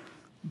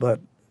 But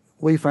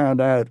we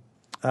found out,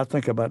 I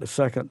think about the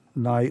second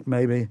night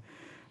maybe,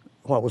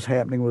 what was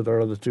happening with our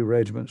other two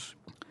regiments.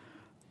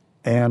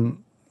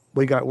 And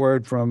we got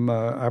word from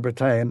our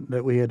battalion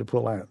that we had to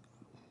pull out.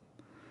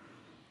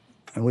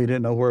 And we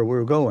didn't know where we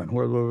were going,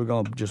 whether we were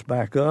going to just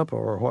back up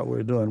or what we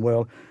were doing.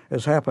 Well,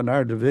 as happened,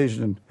 our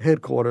division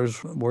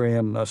headquarters were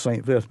in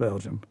St. Vith,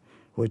 Belgium,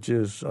 which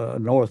is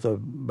north of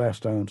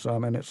Bastogne. So, I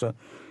mean,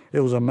 it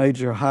was a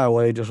major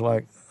highway, just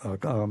like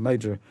a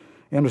major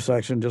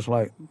intersection, just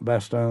like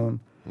Bastogne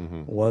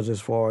was as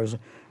far as,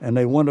 and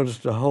they wanted us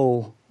to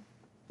hold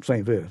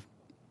St. Vith.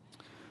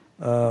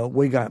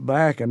 We got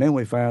back, and then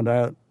we found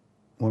out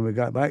when we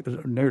got back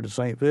near to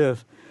St.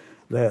 Vith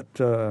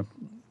that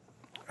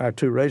our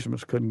two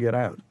regiments couldn't get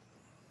out,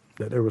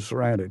 that they were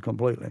surrounded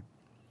completely.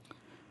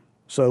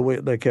 So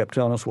they kept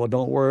telling us, well,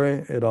 don't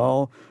worry at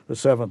all. The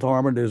 7th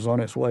Armored is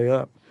on its way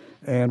up,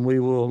 and we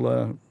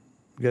will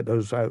get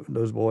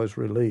those boys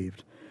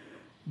relieved.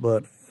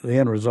 But the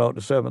end result,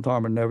 the 7th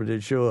Armored never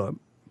did show up,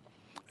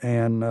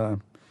 and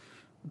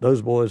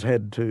those boys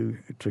had to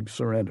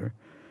surrender.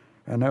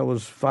 And that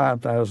was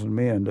 5,000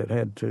 men that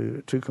had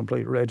two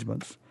complete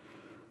regiments.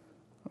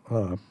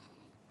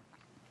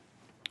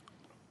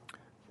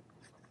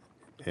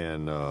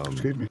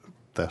 Excuse me.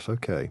 That's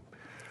okay.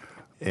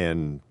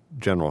 And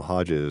General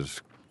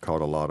Hodges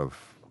caught a lot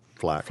of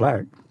flack.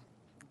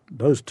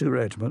 Those two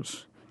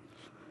regiments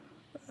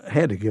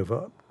had to give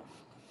up.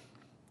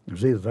 It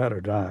was either that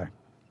or die.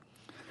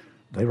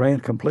 They ran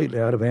completely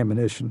out of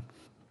ammunition.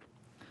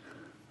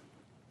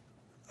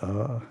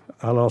 I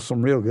lost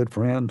some real good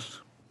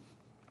friends.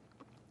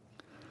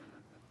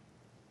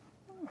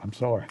 I'm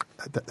sorry.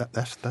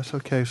 That's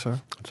okay, sir.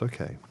 It's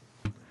okay.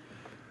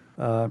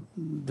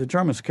 The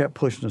Germans kept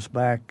pushing us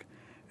back,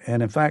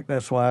 and in fact,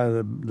 that's why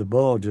the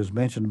bulge is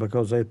mentioned,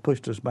 because they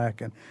pushed us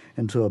back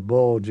into a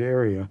bulge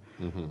area,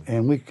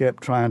 and we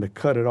kept trying to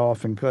cut it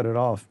off.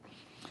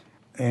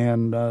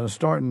 And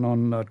starting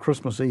on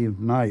Christmas Eve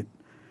night,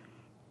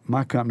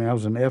 my company, I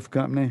was in F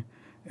Company,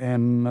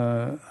 and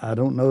I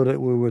don't know that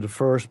we were the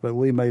first, but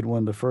we made one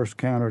of the first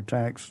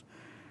counterattacks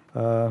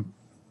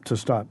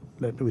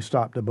we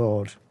stopped the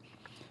bulge.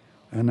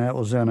 And that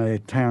was in a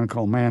town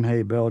called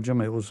Manhay,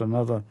 Belgium. It was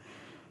another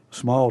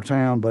small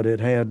town, but it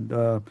had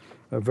a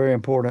very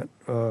important,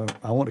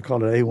 I want to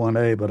call it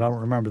A1A, but I don't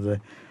remember the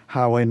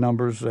highway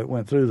numbers that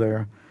went through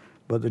there.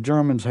 But the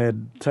Germans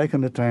had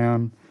taken the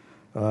town,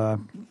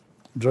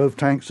 drove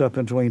tanks up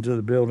into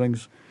the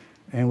buildings,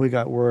 and we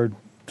got word,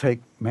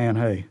 take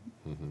Manhay.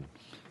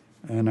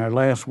 And our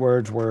last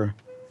words were,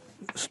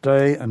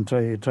 stay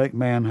until you take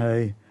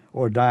Manhay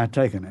or die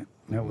taking it.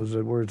 That was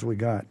the words we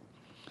got.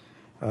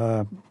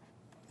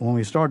 When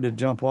we started to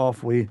jump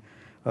off, we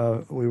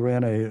were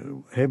in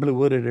a heavily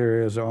wooded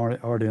area, as the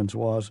Ardennes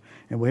was,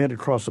 and we had to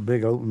cross a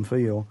big open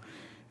field.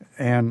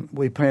 And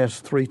we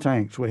passed 3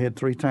 tanks. We had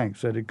 3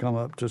 tanks that had come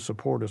up to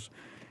support us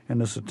in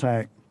this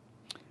attack.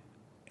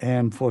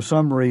 And for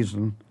some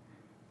reason,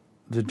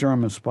 the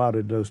Germans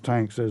spotted those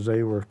tanks as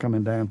they were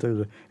coming down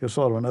through it was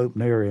sort of an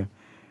open area.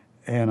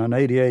 And an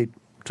 88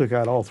 took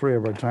out all 3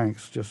 of our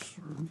tanks just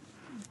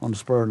on the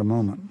spur of the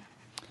moment.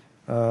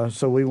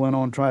 So we went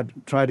on, tried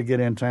to get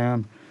in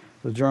town.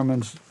 The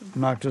Germans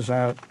knocked us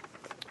out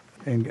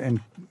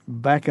and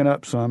backing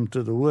up some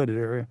to the wooded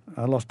area.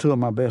 I lost 2 of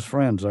my best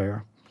friends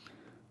there.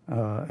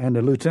 And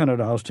the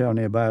lieutenant I was telling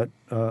you about,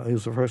 he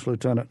was the first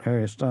lieutenant,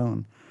 Harry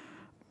Stone,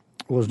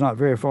 was not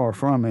very far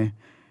from me.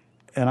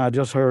 And I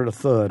just heard a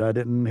thud. I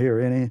didn't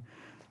hear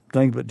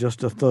anything but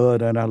just a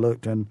thud, and I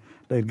looked, and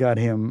they'd got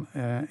him.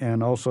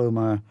 And also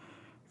my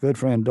good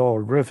friend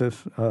Doyle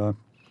Griffith,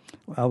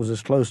 I was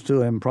as close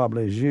to him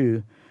probably as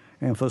you,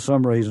 and for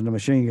some reason the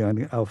machine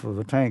gun off of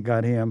a tank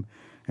got him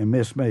and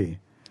missed me.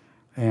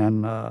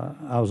 And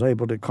I was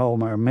able to call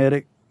my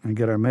medic and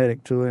get our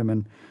medic to him,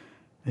 and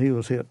he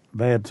was hit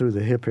bad through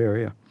the hip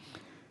area.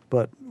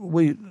 But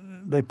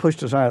they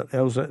pushed us out.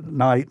 It was at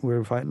night. We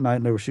were fighting night,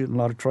 and they were shooting a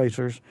lot of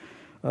tracers.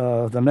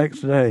 The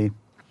next day,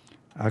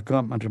 our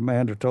company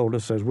commander told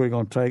us, says, we're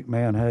going to take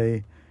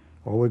Manhay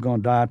or we're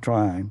going to die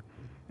trying.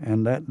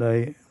 And that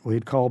day,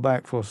 we'd call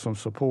back for some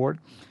support.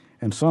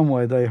 In some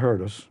way, they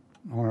heard us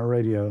on our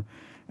radio,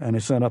 and they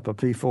sent up a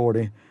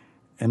P-40,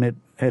 and it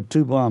had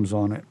 2 bombs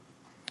on it.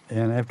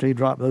 And after he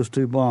dropped those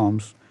 2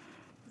 bombs,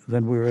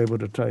 then we were able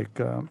to take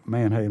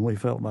Manhay, and we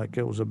felt like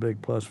it was a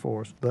big plus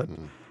for us. But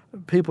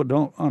people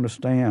don't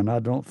understand, I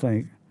don't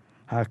think,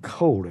 how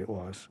cold it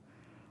was.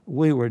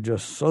 We were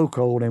just so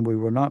cold, and we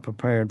were not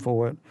prepared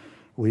for it.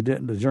 we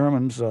didn't. The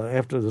Germans,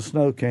 after the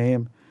snow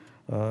came,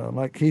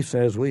 like he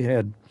says, we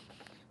had,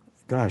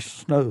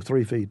 snow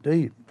 3 feet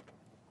deep,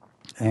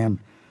 and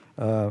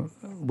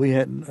we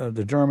had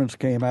the Germans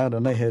came out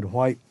and they had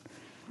white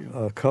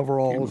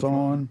coveralls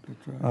on.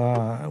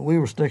 Right. We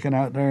were sticking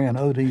out there in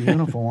OD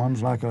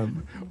uniforms like a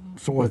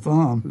sore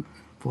thumb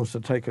for us to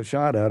take a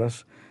shot at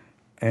us,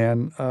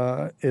 and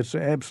it's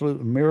an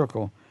absolute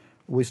miracle.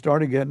 We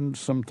started getting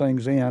some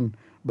things in,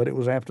 but it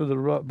was after the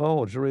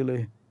bulge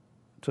really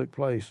took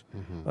place.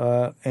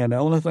 Mm-hmm. And the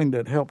only thing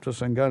that helped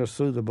us and got us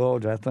through the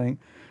bulge, I think,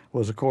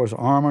 was, of course,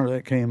 armor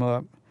that came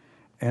up,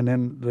 and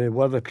then the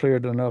weather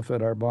cleared enough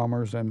that our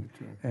bombers and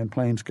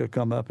planes could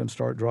come up and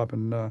start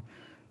dropping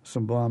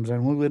some bombs.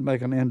 And we would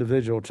make an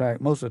individual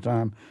attack. Most of the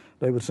time,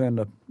 they would send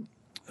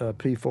a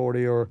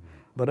P-40,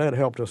 but that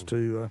helped us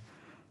to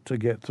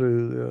get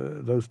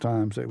through those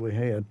times that we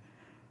had.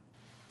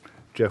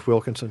 Jeff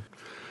Wilkinson?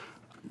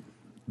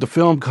 The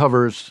film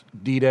covers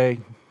D-Day,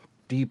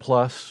 D+,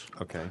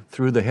 okay,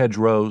 through the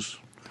hedgerows,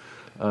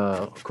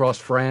 across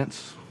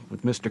France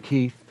with Mr.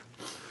 Keith,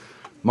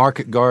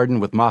 Market Garden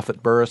with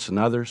Moffat Burris and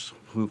others,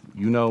 who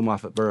you know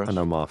Moffat Burris. I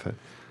know Moffat.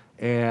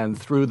 And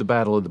through the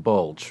Battle of the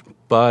Bulge.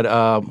 But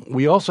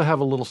we also have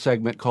a little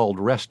segment called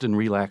Rest and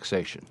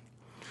Relaxation.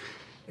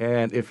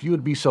 And if you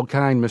would be so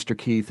kind, Mr.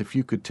 Keith, if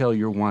you could tell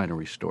your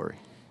winery story.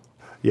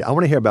 Yeah, I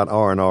want to hear about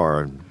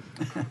R&R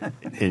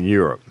in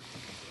Europe.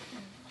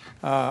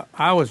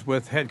 I was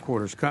with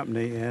Headquarters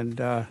Company, and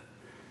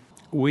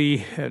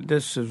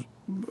this is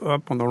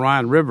up on the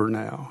Rhine River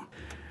now.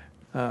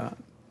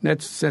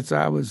 That's since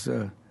I was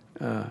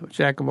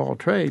jack of all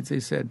trades.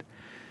 He said,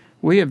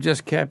 "We have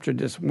just captured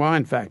this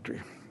wine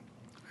factory,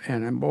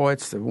 and boy,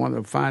 it's one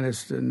of the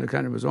finest in the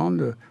country. It was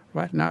on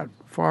right not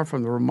far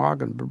from the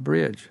Remagen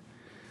Bridge."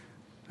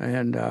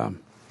 And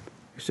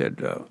he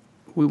said,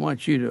 "We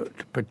want you to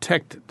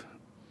protect it."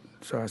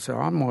 So I said,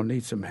 "I'm going to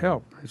need some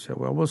help." He said,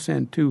 "Well, we'll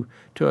send two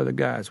other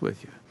guys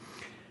with you."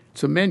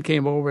 Some men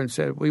came over and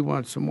said, "We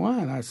want some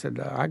wine." I said,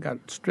 "I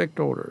got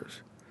strict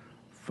orders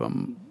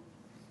from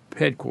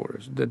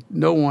Headquarters that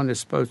no one is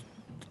supposed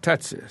to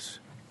touch this."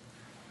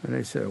 And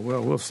they said,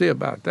 "Well, we'll see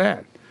about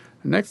that."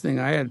 The next thing,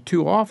 I had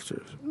two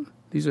officers.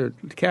 These are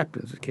the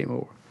captains that came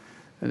over.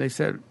 And they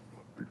said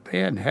they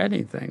hadn't had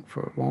anything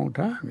for a long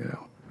time,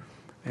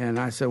 And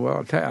I said,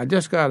 "Well, I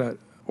just got an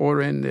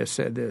order in that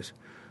said this.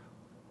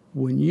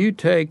 When you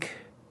take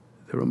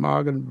the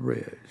Remagen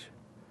Bridge,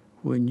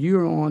 when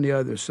you're on the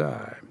other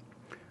side,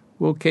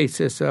 we'll case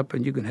this up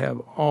and you can have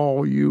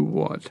all you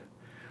want.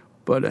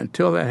 But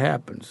until that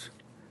happens,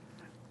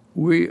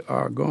 we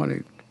are going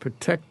to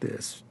protect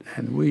this."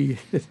 And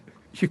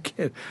you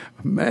can't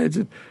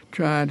imagine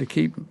trying to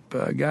keep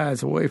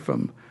guys away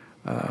from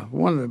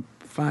one of the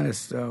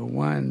finest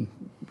wine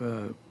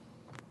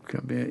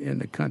company in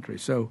the country.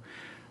 So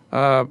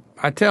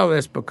I tell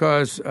this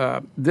because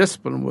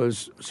discipline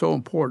was so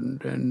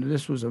important, and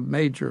this was a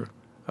major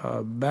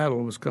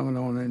battle was coming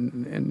on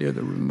in near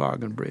the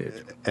Remagen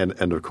Bridge.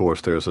 And of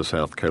course, there's a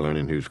South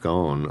Carolinian who's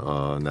gone,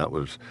 and that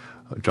was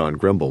John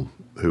Grimble,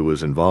 who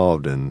was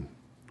involved in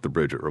the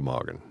bridge at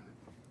Remagen.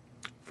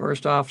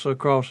 First officer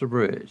across the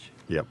bridge.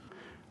 Yep.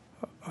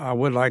 I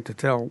would like to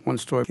tell one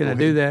story. Can I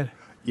do that?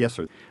 Yes,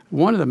 sir.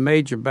 One of the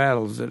major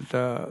battles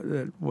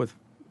that with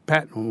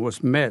Patton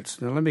was Metz.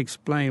 Now, let me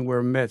explain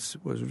where Metz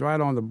was. Right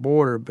on the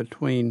border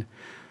between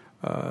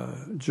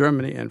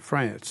Germany and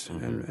France.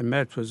 Mm-hmm. And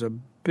Metz was a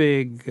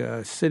big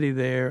city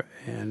there.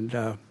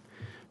 And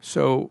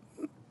so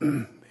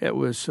it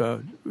was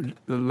the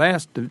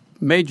last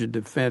major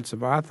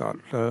defensive, I thought,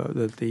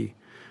 that the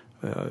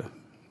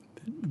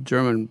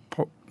German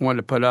wanted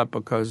to put up,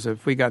 because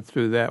if we got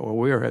through that, well,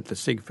 we were at the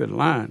Siegfried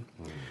Line.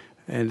 Mm-hmm.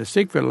 And the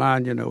Siegfried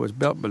Line, was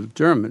built by the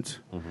Germans.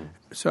 Mm-hmm.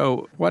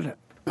 So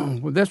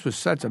this was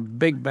such a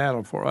big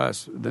battle for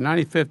us. The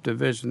 95th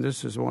Division,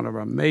 this is one of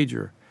our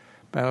major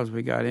battles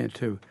we got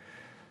into.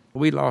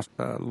 We lost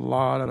a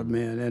lot of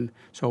men. And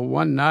so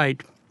one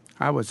night,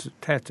 I was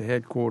attached to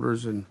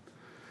Headquarters, and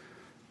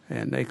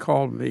they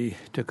called me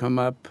to come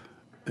up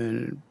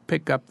and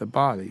pick up the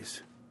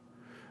bodies.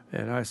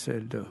 And I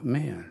said,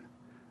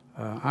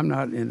 I'm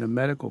not in the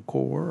medical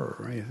corps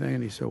or anything.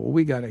 And he said, well,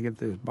 we got to get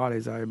these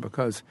bodies out here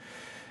because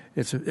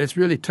it's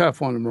really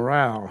tough on the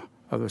morale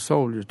of the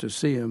soldiers to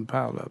see them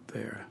piled up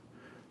there.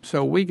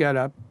 So we got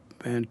up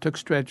and took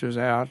stretchers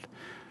out.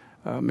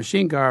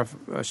 Machine gun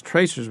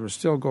tracers were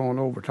still going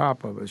over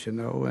top of us,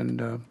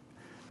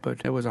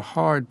 but it was a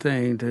hard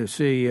thing to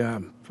see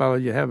a fellow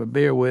you have a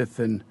beer with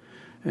and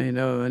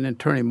then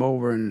turn him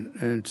over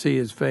and see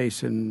his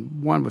face.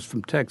 And one was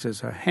from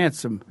Texas, a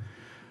handsome,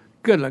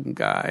 good-looking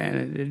guy,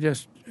 and it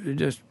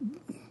just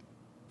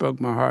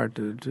broke my heart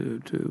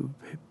to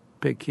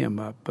pick him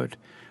up.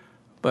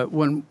 But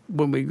when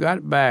we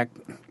got back,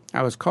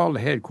 I was called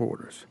to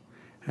Headquarters,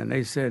 and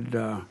they said,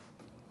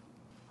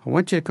 I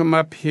want you to come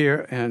up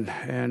here and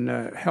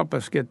help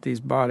us get these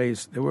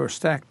bodies. They were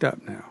stacked up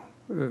now,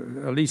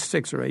 at least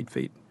 6 or 8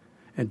 feet,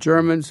 and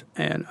Germans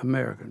and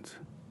Americans.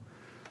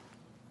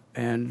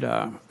 And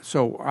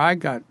so I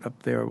got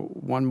up there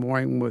one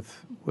morning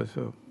with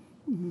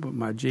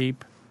my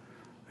Jeep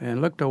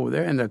and looked over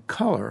there, and the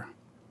color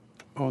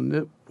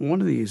on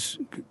one of these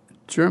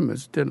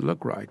Germans didn't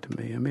look right to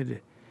me. I mean,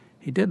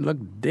 he didn't look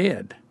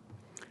dead.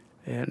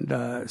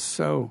 And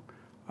so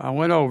I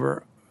went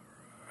over,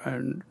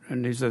 and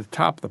he's at the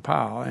top of the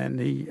pile, and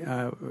he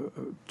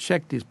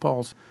checked his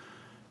pulse,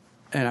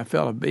 and I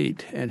felt a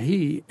beat. And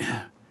we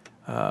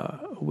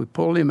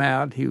pulled him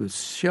out. He was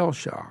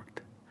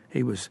shell-shocked.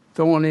 He was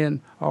throwing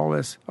in all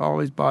these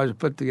bodies were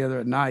put together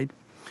at night,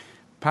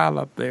 piled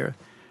up there,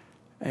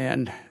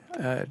 and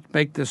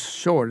make this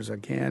short as I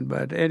can.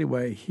 But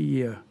anyway,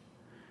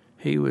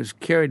 he was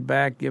carried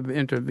back, given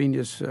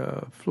intravenous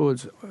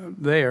fluids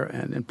there,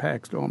 and then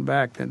passed on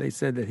back. And they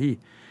said that he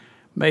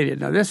made it.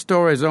 Now, this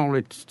story has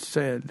only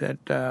said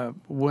that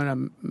when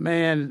a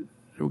man,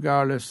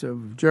 regardless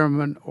of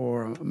German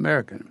or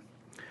American,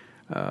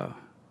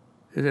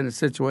 is in a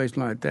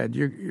situation like that,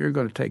 you're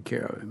going to take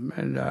care of him.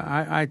 And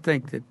I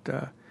think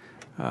that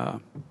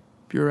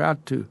you're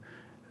out to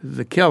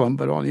kill him.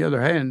 But on the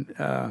other hand,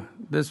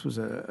 this was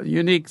a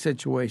unique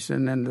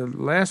situation. And the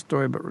last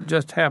story, but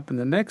just happened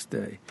the next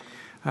day.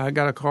 I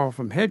got a call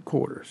from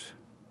headquarters,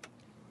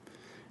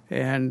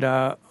 and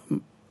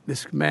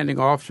this commanding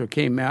officer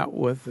came out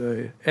with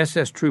a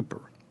SS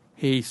trooper.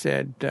 He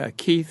said,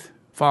 "Keith,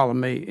 follow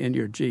me in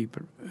your Jeep."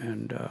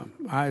 And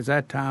at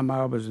that time,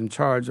 I was in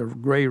charge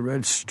of gray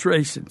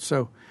registration,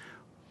 so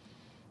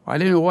I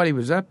didn't know what he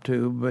was up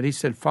to, but he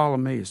said, "Follow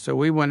me." So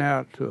we went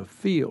out to a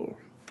field,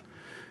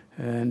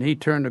 and he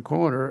turned the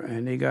corner,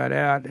 and he got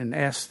out and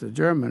asked the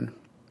German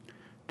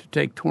to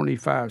take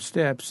 25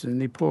 steps,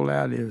 and he pulled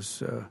out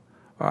his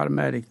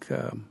automatic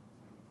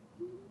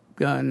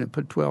gun and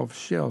put 12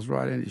 shells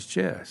right in his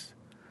chest.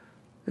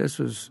 This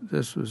was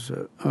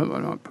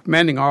a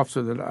commanding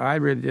officer that I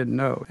really didn't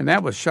know, and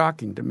that was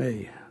shocking to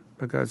me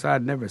because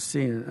I'd never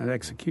seen an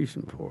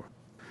execution before.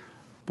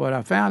 But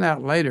I found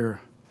out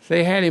later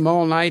they had him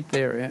all night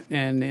there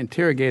and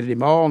interrogated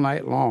him all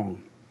night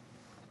long,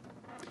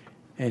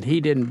 and he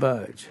didn't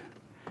budge.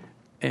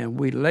 And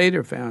we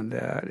later found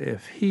out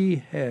if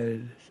he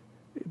had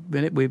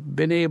we've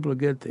been able to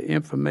get the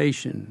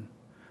information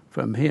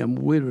from him,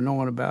 we'd have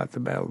known about the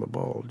Battle of the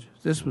Bulge.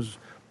 This was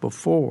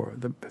before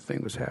the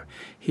thing was happening.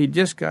 He'd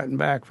just gotten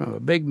back from a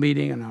big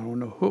meeting, and I don't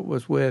know who it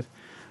was with,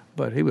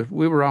 but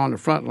we were on the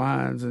front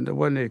lines, and there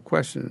wasn't any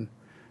question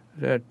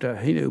that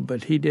he knew,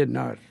 but he did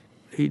not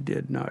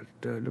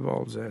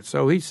divulge that.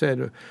 So he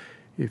said,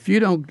 if you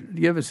don't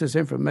give us this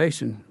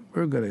information,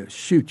 we're going to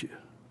shoot you.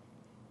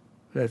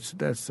 That's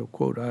the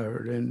quote I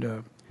heard.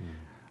 And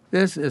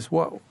this is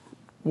what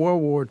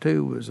World War II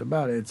was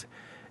about.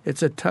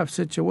 It's a tough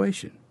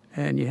situation.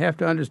 And you have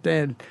to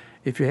understand,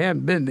 if you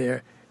haven't been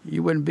there,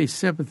 you wouldn't be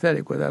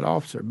sympathetic with that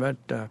officer.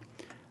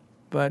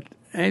 But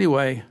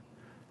anyway,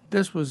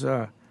 this was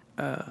a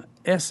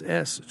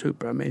SS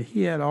trooper. I mean,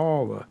 he had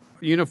all the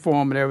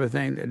uniform and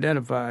everything that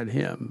identified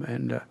him.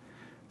 And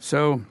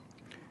so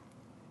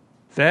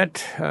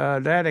that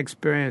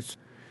experience,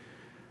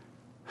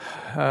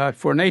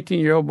 for an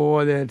 18-year-old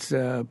boy that's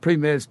a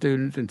pre-med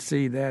student and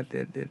see that,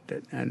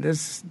 and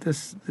this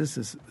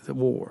is the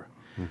war.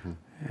 Mm-hmm.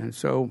 And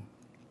so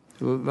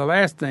the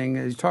last thing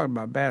is, you talk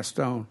about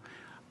Bastogne.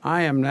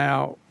 I am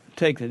now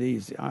taking it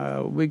easy.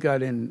 We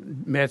got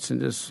in Metz in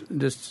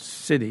this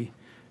city,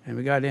 and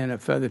we got in a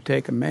feather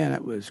taken. Man,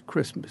 it was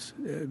Christmas.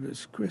 It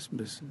was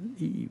Christmas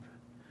Eve.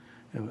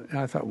 And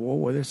I thought,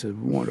 whoa, this is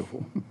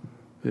wonderful.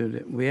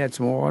 We had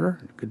some water,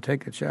 could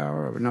take a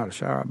shower, or not a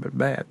shower, but a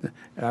bath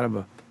out of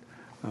a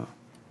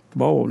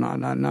bowl,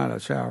 not a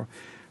shower.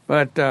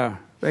 But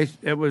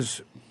it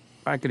was,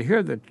 I could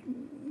hear the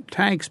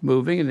tanks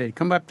moving, and they'd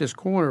come up this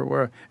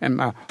corner and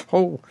my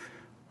whole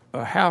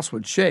house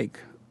would shake,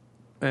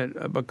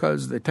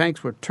 because the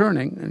tanks were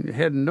turning and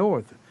heading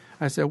north.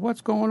 I said,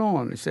 "What's going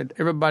on?" He said,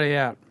 "Everybody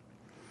out.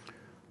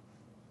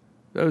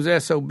 Those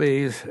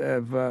SOBs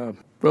have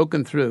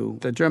broken through.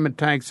 The German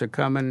tanks are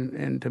coming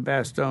into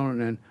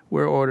Bastogne, and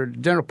we're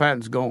ordered. General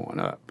Patton's going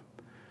up."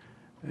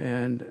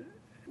 And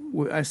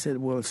I said,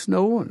 "Well, it's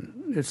snowing.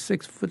 It's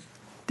 6 foot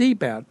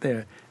deep out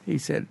there." He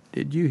said,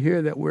 "Did you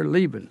hear that we're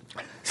leaving?"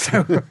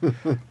 So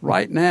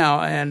right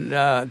now, and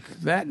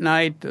that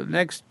night,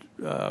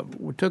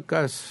 it took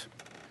us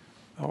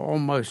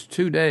almost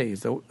 2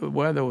 days. The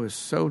weather was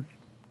so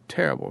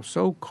terrible,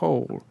 so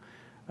cold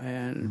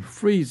and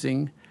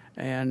freezing,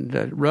 and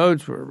the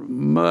roads were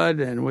mud,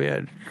 and we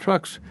had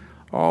trucks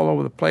all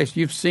over the place.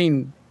 You've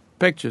seen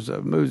pictures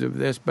of movies of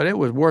this, but it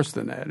was worse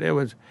than that. It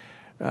was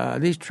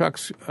these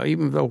trucks,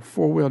 even though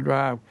four-wheel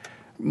drive,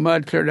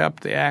 mud cleared up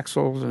the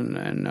axles,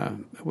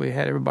 and we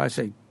had everybody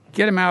say,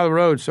 "Get him out of the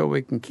road so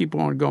we can keep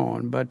on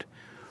going." But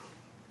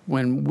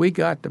when we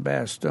got to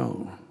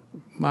Bastogne,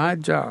 my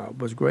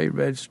job was grade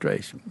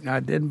registration.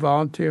 I didn't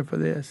volunteer for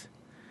this.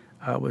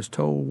 I was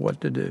told what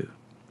to do.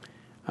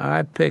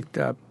 I picked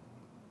up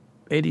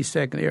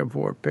 82nd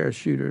Airport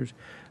parachuters.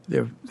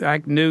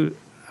 I knew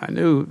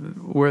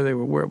where they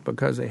were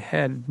because they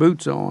had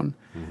boots on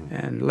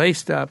and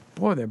laced up.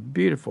 Boy, they're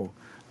beautiful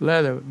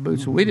leather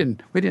boots.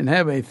 Mm-hmm. We didn't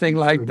have anything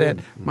like that.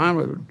 Mine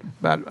was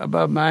about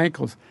above my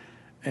ankles,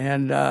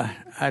 and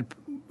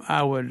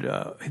I would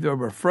they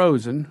were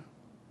frozen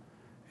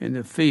in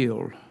the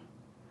field,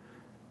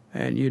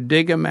 and you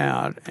dig them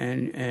out,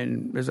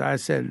 and as I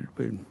said,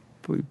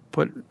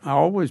 I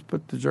always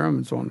put the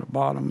Germans on the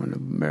bottom and the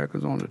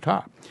Americans on the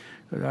top,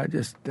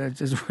 because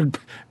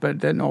but it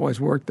didn't always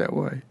work that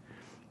way.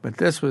 But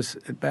this was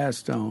at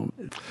Bastogne.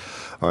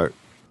 All right,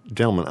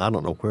 gentlemen, I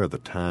don't know where the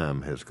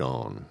time has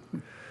gone,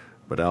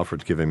 but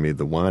Alfred's giving me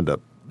the wind-up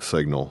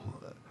signal.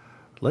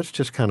 Let's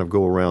just kind of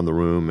go around the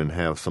room and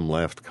have some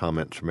last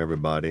comments from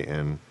everybody.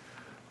 And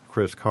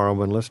Chris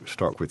Carlin, let's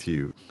start with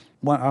you.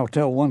 I'll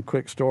tell one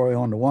quick story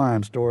on the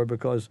wine story,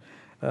 because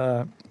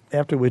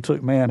after we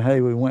took Man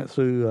Hay, we went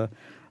through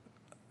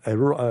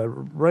a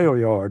rail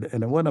yard,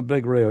 and it wasn't a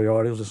big rail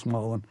yard; it was a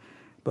small one.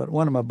 But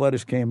one of my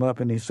buddies came up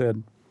and he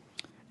said,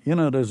 "You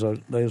know, there's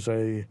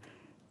a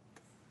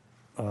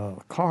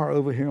car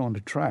over here on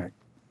the track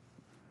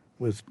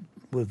with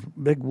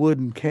big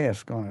wooden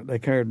cask on it. They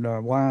carried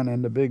wine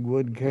in the big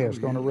wooden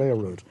cask on the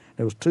railroads.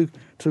 There was two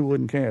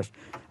wooden casks."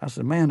 I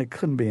said, "Man, there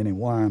couldn't be any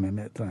wine in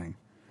that thing."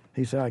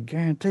 He said, "I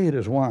guarantee you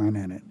there's wine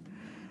in it."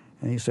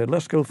 And he said,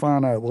 "Let's go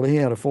find out." Well, he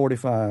had a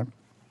 .45.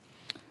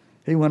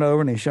 He went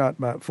over and he shot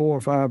about 4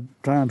 or 5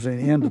 times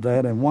into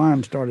that, and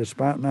wine started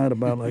spouting out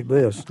about like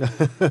this.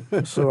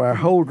 So our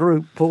whole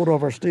group pulled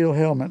off our steel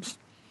helmets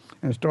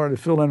and started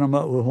filling them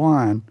up with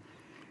wine.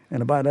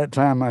 And about that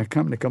time, my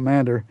company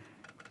commander,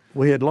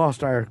 we had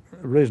lost our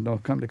original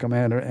company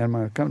commander, and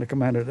my company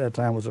commander at that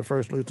time was a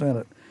first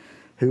lieutenant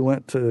who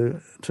went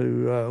to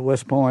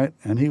West Point,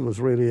 and he was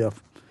really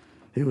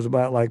he was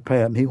about like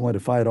Pat, and he wanted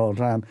to fight all the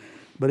time.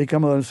 But he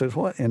come over and says,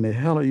 "What in the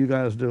hell are you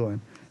guys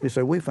doing?" He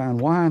said, "We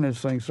found wine in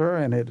this thing, sir,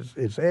 and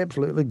it's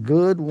absolutely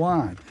good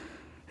wine."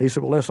 He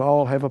said, "Well, let's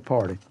all have a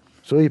party."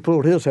 So he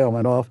pulled his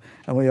helmet off,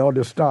 and we all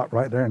just stopped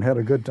right there and had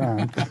a good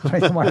time,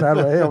 taking wine out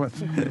of our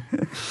helmets.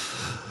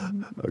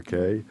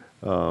 Okay.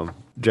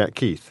 Jack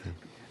Keith.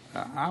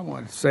 I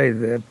want to say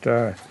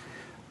that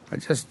I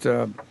just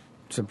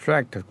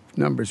subtract the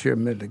numbers here a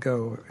minute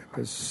ago. It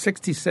was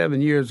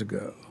 67 years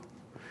ago,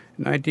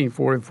 in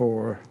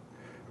 1944,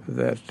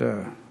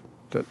 that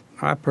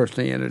I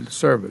personally entered the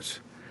service.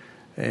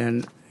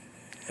 And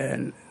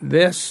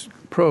this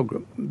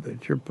program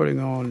that you're putting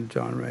on,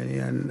 John Rainey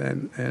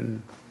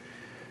and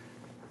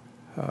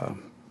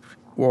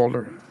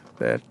Walter,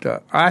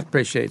 that I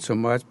appreciate so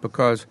much,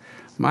 because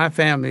my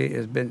family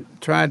has been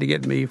trying to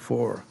get me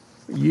for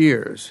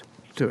years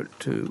to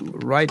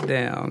write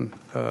down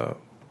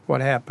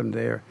what happened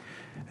there.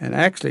 And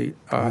actually,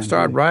 I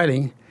started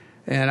writing,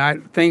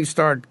 and things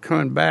started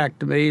coming back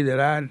to me that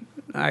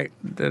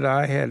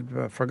I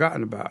had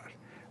forgotten about.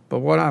 But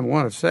what I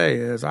want to say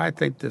is I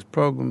think this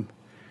program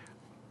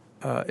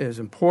is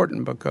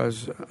important,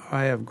 because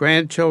I have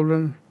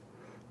grandchildren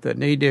that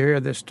need to hear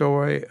this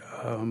story.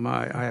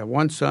 I have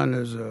one son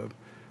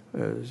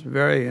is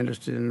very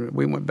interested in.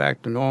 We went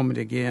back to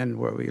Normandy again,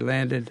 where we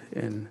landed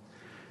in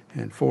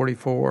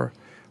 44.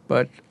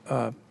 But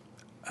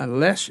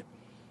unless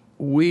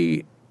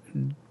we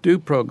do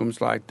programs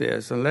like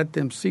this and let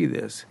them see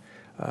this,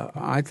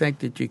 I think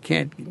that you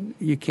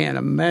can't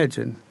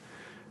imagine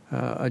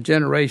a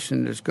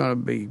generation that's going to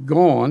be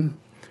gone,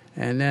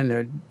 and then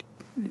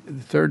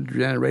the third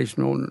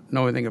generation won't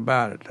know anything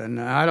about it.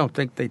 And I don't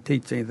think they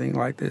teach anything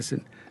like this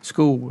in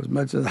school as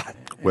much as I.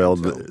 Well,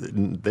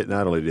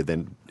 not only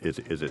is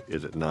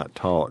it not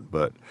taught,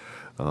 but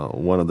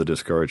one of the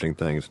discouraging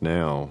things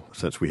now,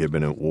 since we have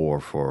been at war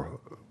for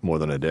more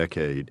than a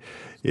decade,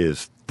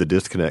 is the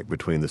disconnect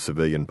between the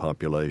civilian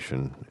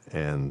population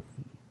and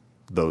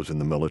those in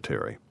the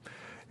military.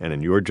 And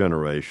in your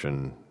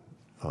generation,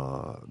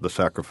 the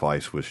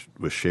sacrifice was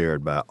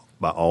shared by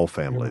all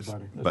families,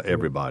 by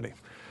everybody.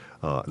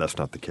 That's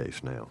not the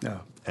case now.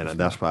 No, and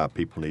that's why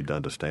people need to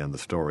understand the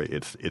story.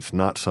 It's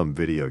not some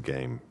video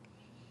game.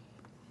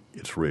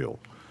 It's real.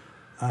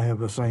 I have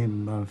the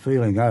same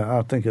feeling.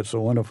 I think it's a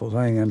wonderful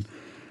thing. And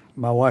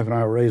my wife and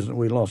I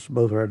we lost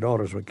both of our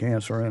daughters with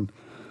cancer, and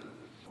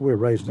we're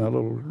raising a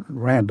little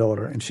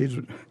granddaughter, and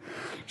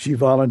she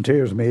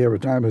volunteers me every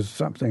time there's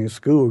something at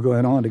school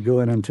going on to go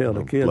in and tell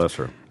the kids. Bless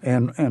her.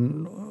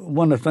 And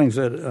one of the things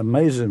that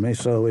amazes me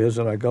so is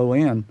that I go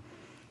in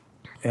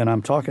and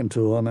I'm talking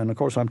to them, and of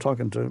course I'm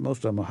talking to most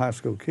of them are high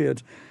school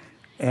kids,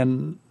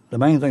 and the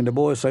main thing the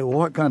boys say, "Well,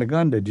 what kind of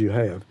gun did you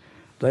have?"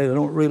 They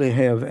don't really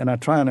have, and I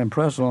try and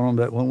impress on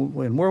them that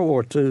in World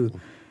War II,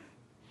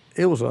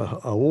 it was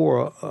a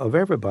war of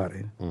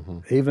everybody. Mm-hmm.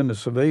 Even the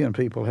civilian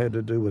people had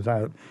to do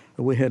without.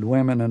 We had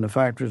women in the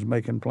factories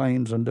making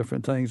planes and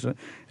different things.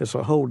 It's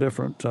a whole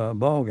different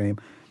ball game.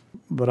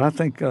 But I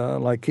think,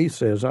 like Keith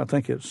says, I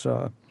think it's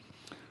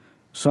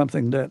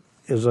something that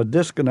is a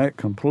disconnect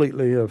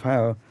completely of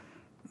how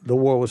the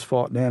war was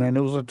fought then, and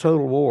it was a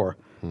total war.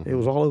 Mm-hmm. It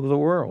was all over the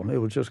world. It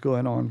was just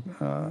going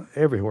on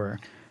everywhere.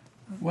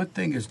 One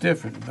thing is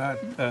different about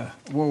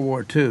World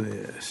War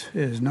II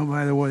is no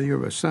matter whether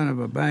you're a son of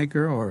a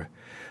banker or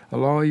a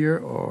lawyer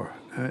or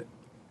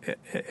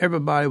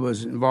everybody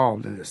was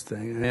involved in this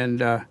thing.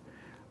 And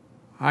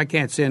I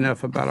can't say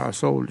enough about our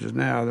soldiers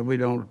now that we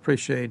don't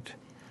appreciate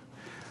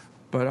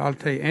But I'll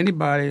tell you,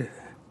 anybody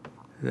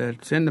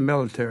that's in the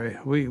military,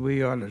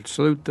 we ought to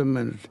salute them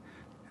and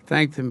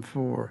thank them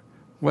for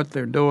what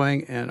they're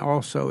doing, and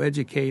also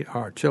educate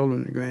our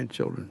children and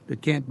grandchildren. There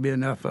can't be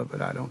enough of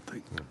it, I don't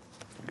think.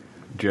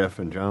 Jeff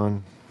and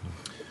John?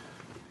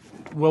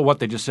 Well, what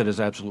they just said is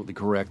absolutely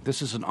correct.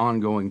 This is an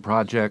ongoing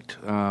project.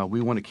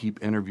 We want to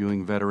keep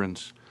interviewing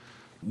veterans.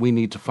 We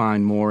need to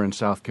find more in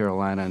South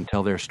Carolina and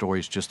tell their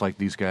stories just like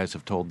these guys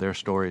have told their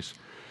stories.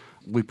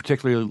 We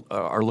particularly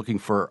are looking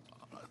for,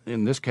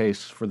 in this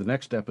case, for the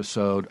next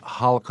episode,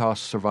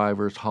 Holocaust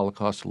survivors,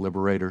 Holocaust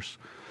liberators,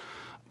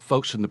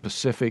 folks in the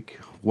Pacific,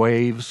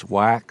 WWII,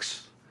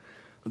 WACs.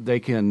 They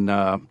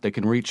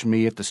can reach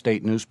me at the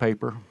state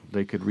newspaper.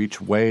 They could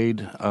reach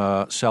Wade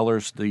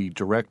Sellers, the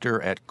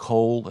director at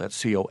Cole,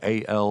 that's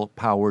COAL,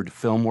 Powered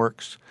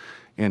Filmworks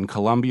in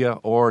Columbia,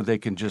 or they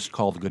can just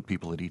call the good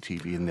people at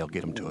ETV and they'll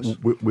get them to us.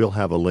 We'll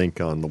have a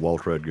link on the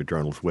Walter Edgar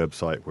Journal's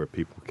website where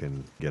people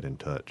can get in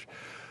touch.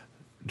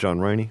 John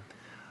Rainey?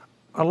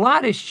 A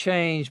lot has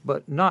changed,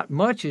 but not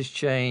much has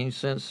changed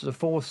since the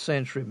 4th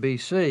century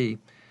B.C.,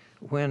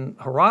 when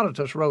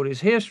Herodotus wrote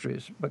his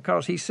histories,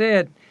 because he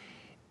said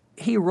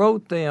he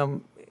wrote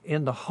them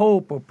in the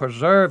hope of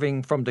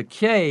preserving from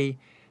decay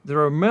the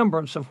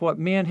remembrance of what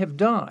men have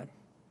done.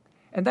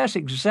 And that's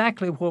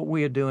exactly what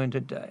we are doing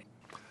today.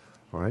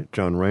 All right,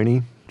 John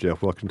Rainey,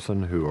 Jeff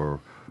Wilkinson, who are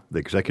the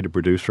executive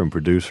producer and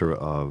producer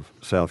of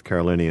South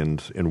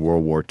Carolinians in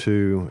World War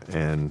II,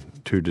 and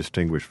two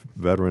distinguished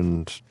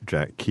veterans,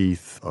 Jack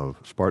Keith of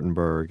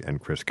Spartanburg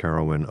and Chris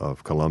Carowin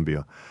of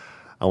Columbia.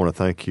 I want to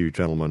thank you,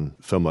 gentlemen,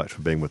 so much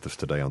for being with us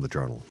today on The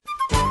Journal.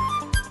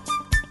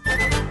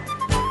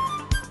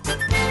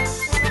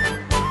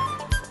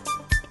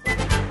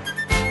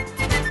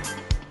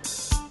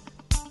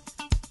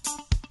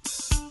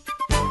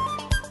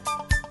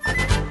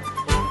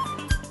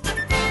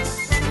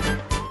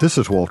 This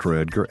is Walter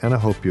Edgar, and I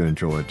hope you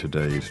enjoyed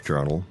today's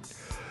Journal.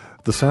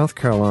 The South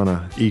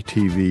Carolina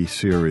ETV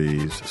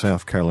series,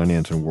 South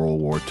Carolinians in World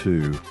War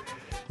II,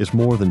 is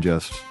more than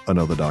just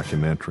another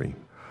documentary.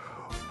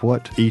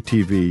 What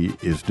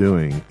ETV is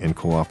doing in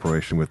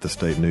cooperation with the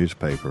state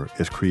newspaper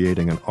is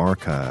creating an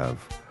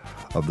archive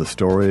of the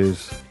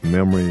stories,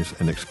 memories,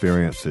 and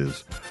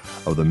experiences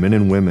of the men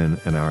and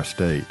women in our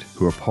state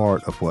who are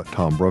part of what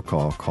Tom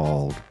Brokaw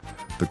called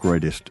the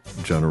greatest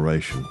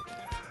generation.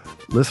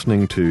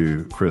 Listening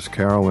to Chris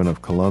Carowin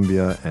of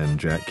Columbia and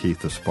Jack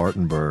Keith of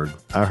Spartanburg,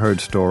 I heard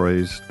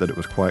stories that it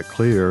was quite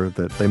clear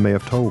that they may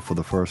have told for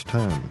the first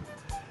time.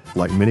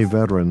 Like many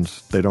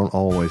veterans, they don't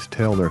always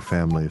tell their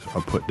families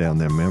or put down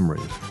their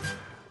memories.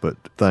 But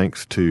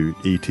thanks to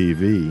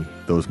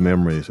ETV, those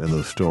memories and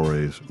those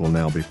stories will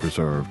now be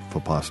preserved for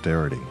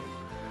posterity.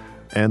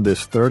 And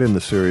this third in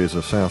the series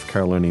of South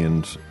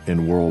Carolinians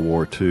in World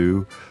War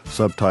II,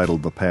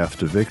 subtitled The Path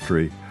to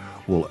Victory,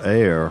 will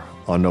air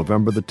on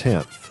November the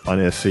 10th on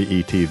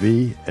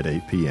SCE-TV at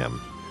 8 p.m.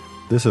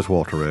 This is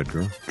Walter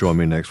Edgar. Join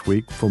me next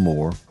week for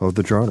more of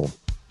The Journal.